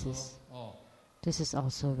diseases. This is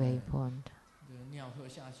also very important.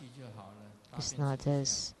 It's not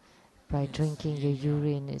just by drinking your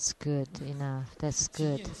urine it's good enough. That's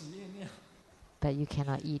good. But you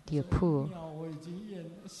cannot eat your poo.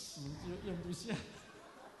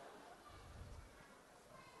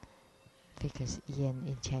 Because yen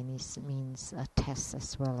in Chinese means a test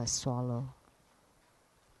as well as swallow.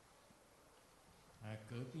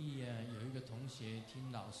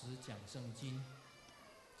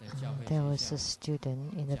 There was a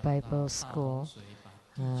student in the Bible school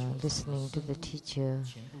listening to the teacher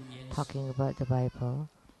talking about the Bible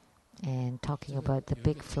and talking about the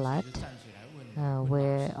big flood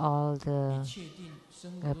where all the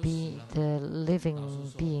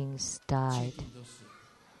living beings died.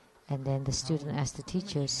 And then the student asked the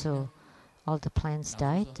teacher, so all the plants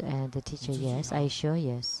died? And the teacher, yes. Are you sure?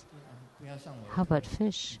 Yes. How about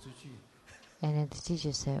fish? And then the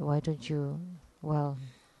teacher said, why don't you,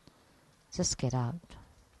 Just get out.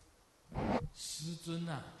 师尊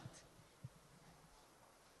啊，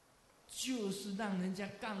就是让人家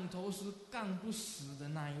杠头石杠不死的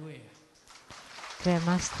那一位啊。Grand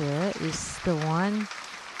Master is the one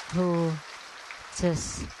who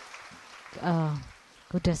just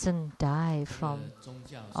who doesn't die from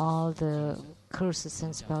all the curses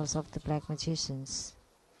and spells of the black magicians.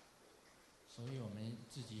 所以我们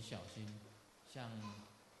自己小心，像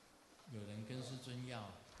有人跟师尊要。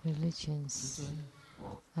Religions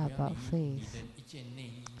about faith.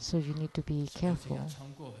 So you need to be careful.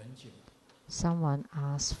 Someone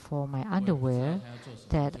asked for my underwear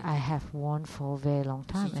that I have worn for a very long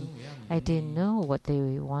time, and I didn't know what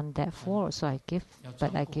they want that for, so I gave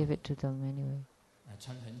it to them anyway.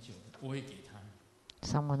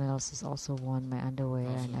 Someone else has also worn my underwear,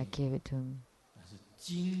 and I gave it to him.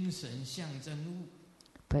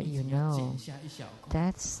 But you know,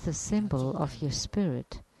 that's the symbol of your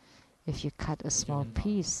spirit. If you cut a small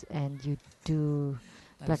piece and you do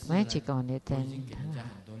black magic on it, then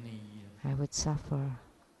I would suffer.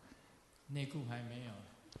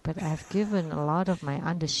 But I've given a lot of my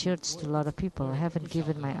undershirts to a lot of people. I haven't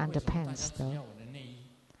given my underpants though.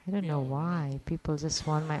 I don't know why. People just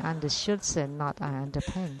want my undershirts and not my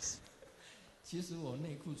underpants.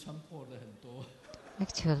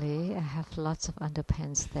 Actually, I have lots of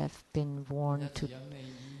underpants that have been worn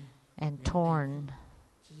and torn.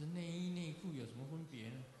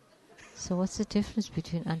 So what's the difference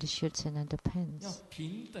between undershirts and underpants?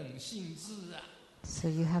 So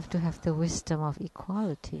you have to have the wisdom of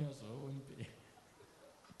equality.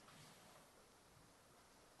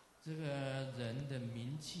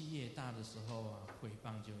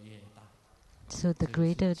 So the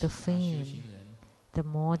greater the fame, the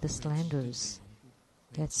more the slanders.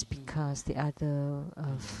 That's because the other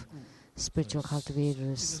spiritual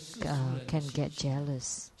cultivators can get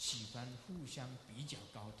jealous.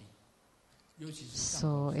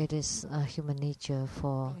 So it is human nature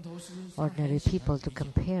for ordinary people to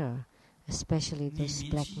compare, especially those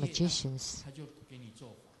black magicians.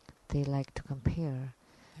 They like to compare.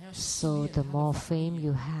 So the more fame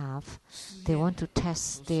you have, they want to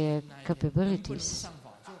test their capabilities.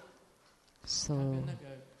 So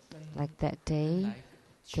like that day,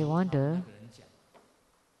 they wonder,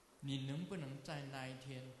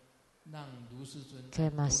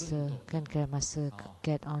 can Grandmaster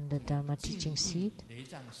get on the Dharma teaching seat?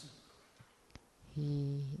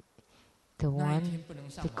 The one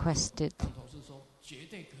requested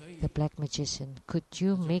the black magician, could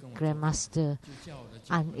you make Grandmaster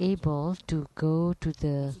unable to go to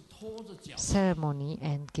the ceremony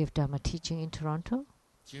and give Dharma teaching in Toronto?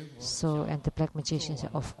 So, and the black magician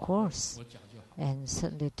said, of course, and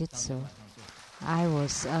certainly did so. I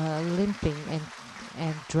was limping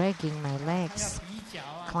and dragging my legs,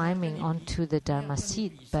 climbing onto the Dharma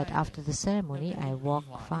seat, but after the ceremony, I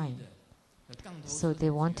walked fine. So they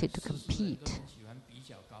wanted to compete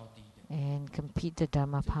and compete the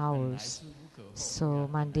Dharma powers. So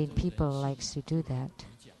mundane people likes to do that.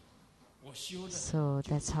 So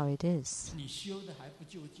that's how it is.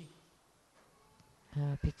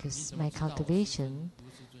 Because my cultivation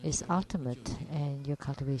is ultimate and your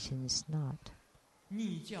cultivation is not.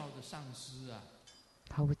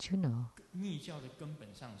 How would you know?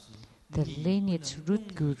 The lineage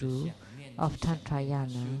root guru of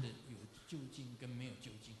Tantrayana,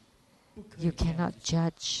 you cannot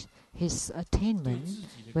judge his attainment,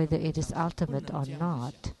 whether it is ultimate or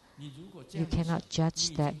not. You cannot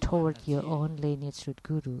judge that toward your own lineage root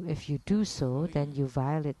guru. If you do so, then you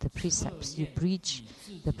violate the precepts. You breach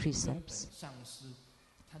the precepts.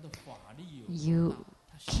 You're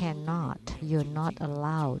not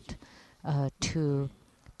allowed to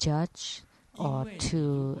judge or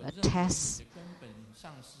to test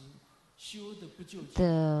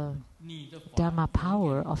the Dharma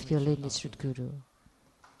power of your lineage root guru,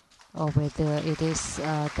 or whether it is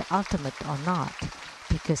the ultimate or not.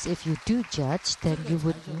 Because if you do judge, then you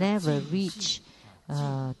would never reach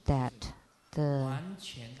the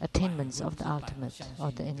attainments of the ultimate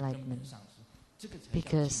or the enlightenment.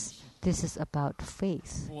 Because this is about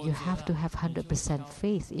faith. You have to have 100%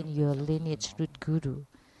 faith in your lineage root guru.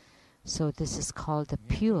 So this is called the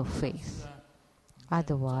pure faith.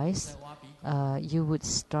 Otherwise, you would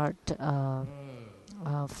start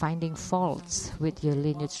finding faults with your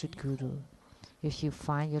lineage root guru. If you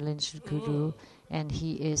find your lineage root guru and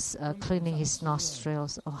he is cleaning his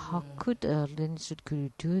nostrils, or how could a lineage root guru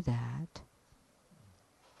do that?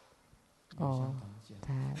 Or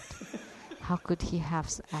that. How could he have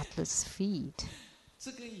atlas feet?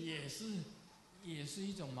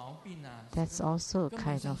 That's also a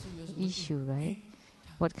kind of issue, right?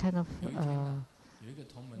 what kind of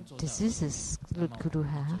diseases would Guru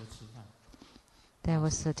have? There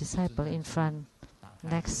was a disciple in front,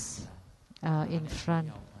 in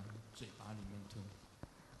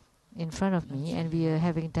front of me, and we were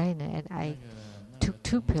having dinner, and I took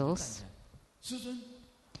 2 pills,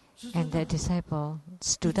 and that disciple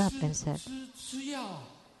stood up and said,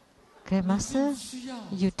 "Grandmaster,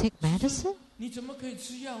 you take medicine?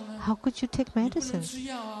 How could you take medicines?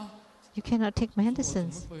 You cannot take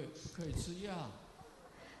medicines."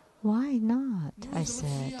 "Why not?" I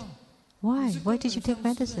said. "Why? Why did you take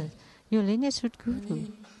medicine? Your lineage with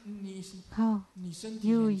Guru. How?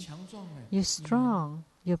 You're strong.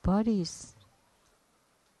 Your body is..."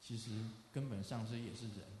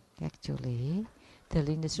 Actually, the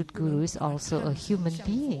lineage with Guru is also a human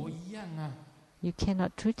being. You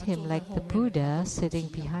cannot treat him like the Buddha sitting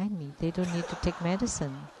behind me. They don't need to take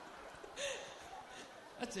medicine.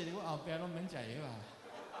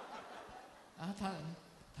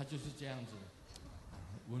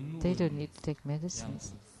 They don't need to take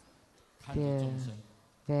medicines. They're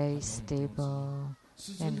very stable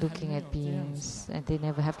and looking at beings, and they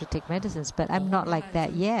never have to take medicines. But I'm not like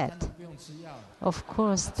that yet. Of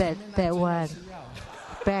course, that one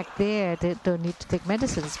back there, they don't need to take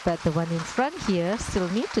medicines, but the one in front here still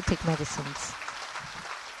need to take medicines.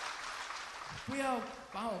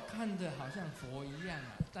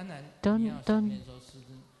 Don't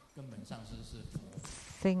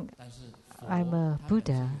think I'm a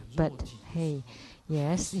Buddha, but hey,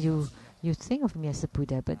 yes, you think of me as a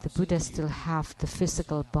Buddha, but the Buddha still have the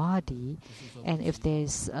physical body, and if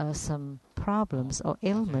there's some problems or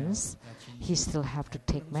ailments, he still have to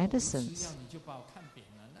take medicines.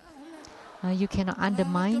 You cannot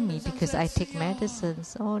undermine me because I take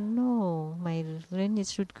medicines. Oh no, my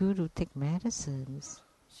lineage with Guru take medicines.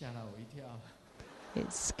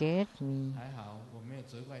 It scared me.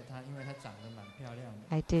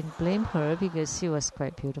 I didn't blame her because she was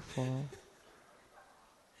quite beautiful.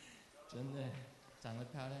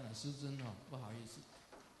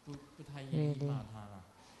 Really.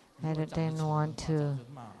 I didn't want to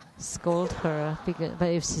scold her, but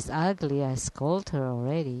if she's ugly, I scold her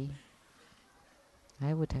already.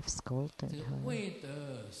 I would have scolded her.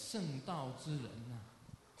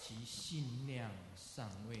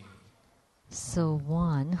 So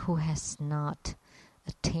one who has not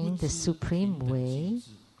attained the Supreme Way,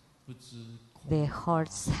 their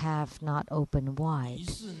hearts have not opened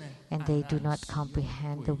wide, and they do not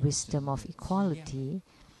comprehend the wisdom of equality,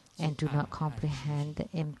 and do not comprehend the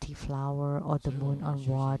empty flower or the moon on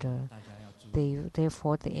water.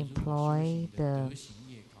 Therefore, they employ the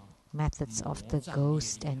methods of the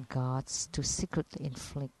ghosts and gods to secretly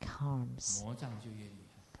inflict harms.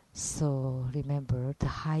 So remember, the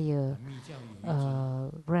higher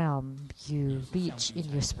realm you reach in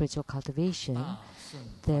your spiritual cultivation,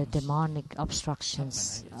 the demonic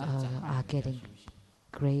obstructions are getting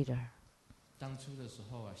greater.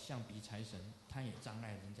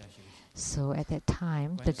 So at that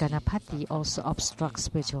time, the Ganapati also obstructs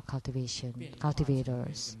spiritual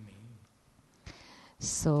cultivators.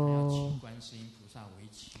 So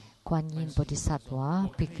Kuan Yin Bodhisattva,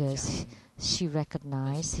 because she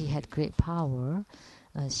recognized he had great power,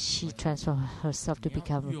 she transformed herself to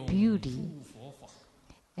become a beauty.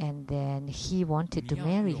 And then he wanted to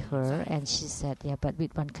marry her, and she said, "Yeah, but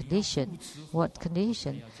with one condition." "What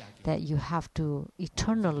condition?" "That you have to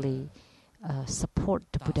eternally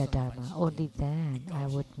support the Buddha Dharma. Only then I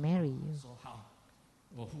would marry you."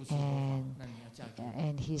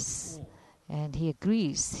 And he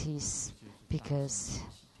agrees. Because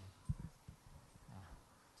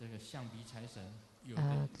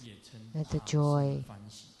the joy,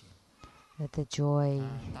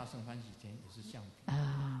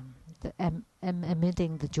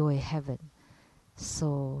 emitting the joy heaven.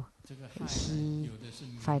 So he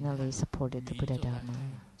finally supported the Buddha Dharma.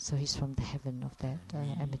 So he's from the heaven of that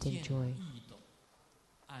emitting joy.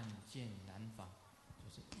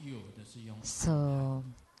 So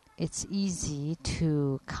it's easy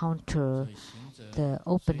to counter the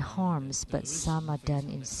open harms, but some are done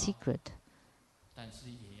in secret.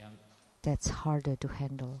 That's harder to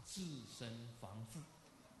handle.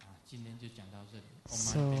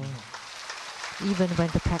 So even when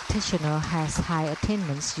the practitioner has high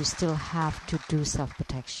attainments, you still have to do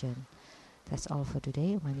self-protection. That's all for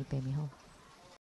today. Mani Padme Hum.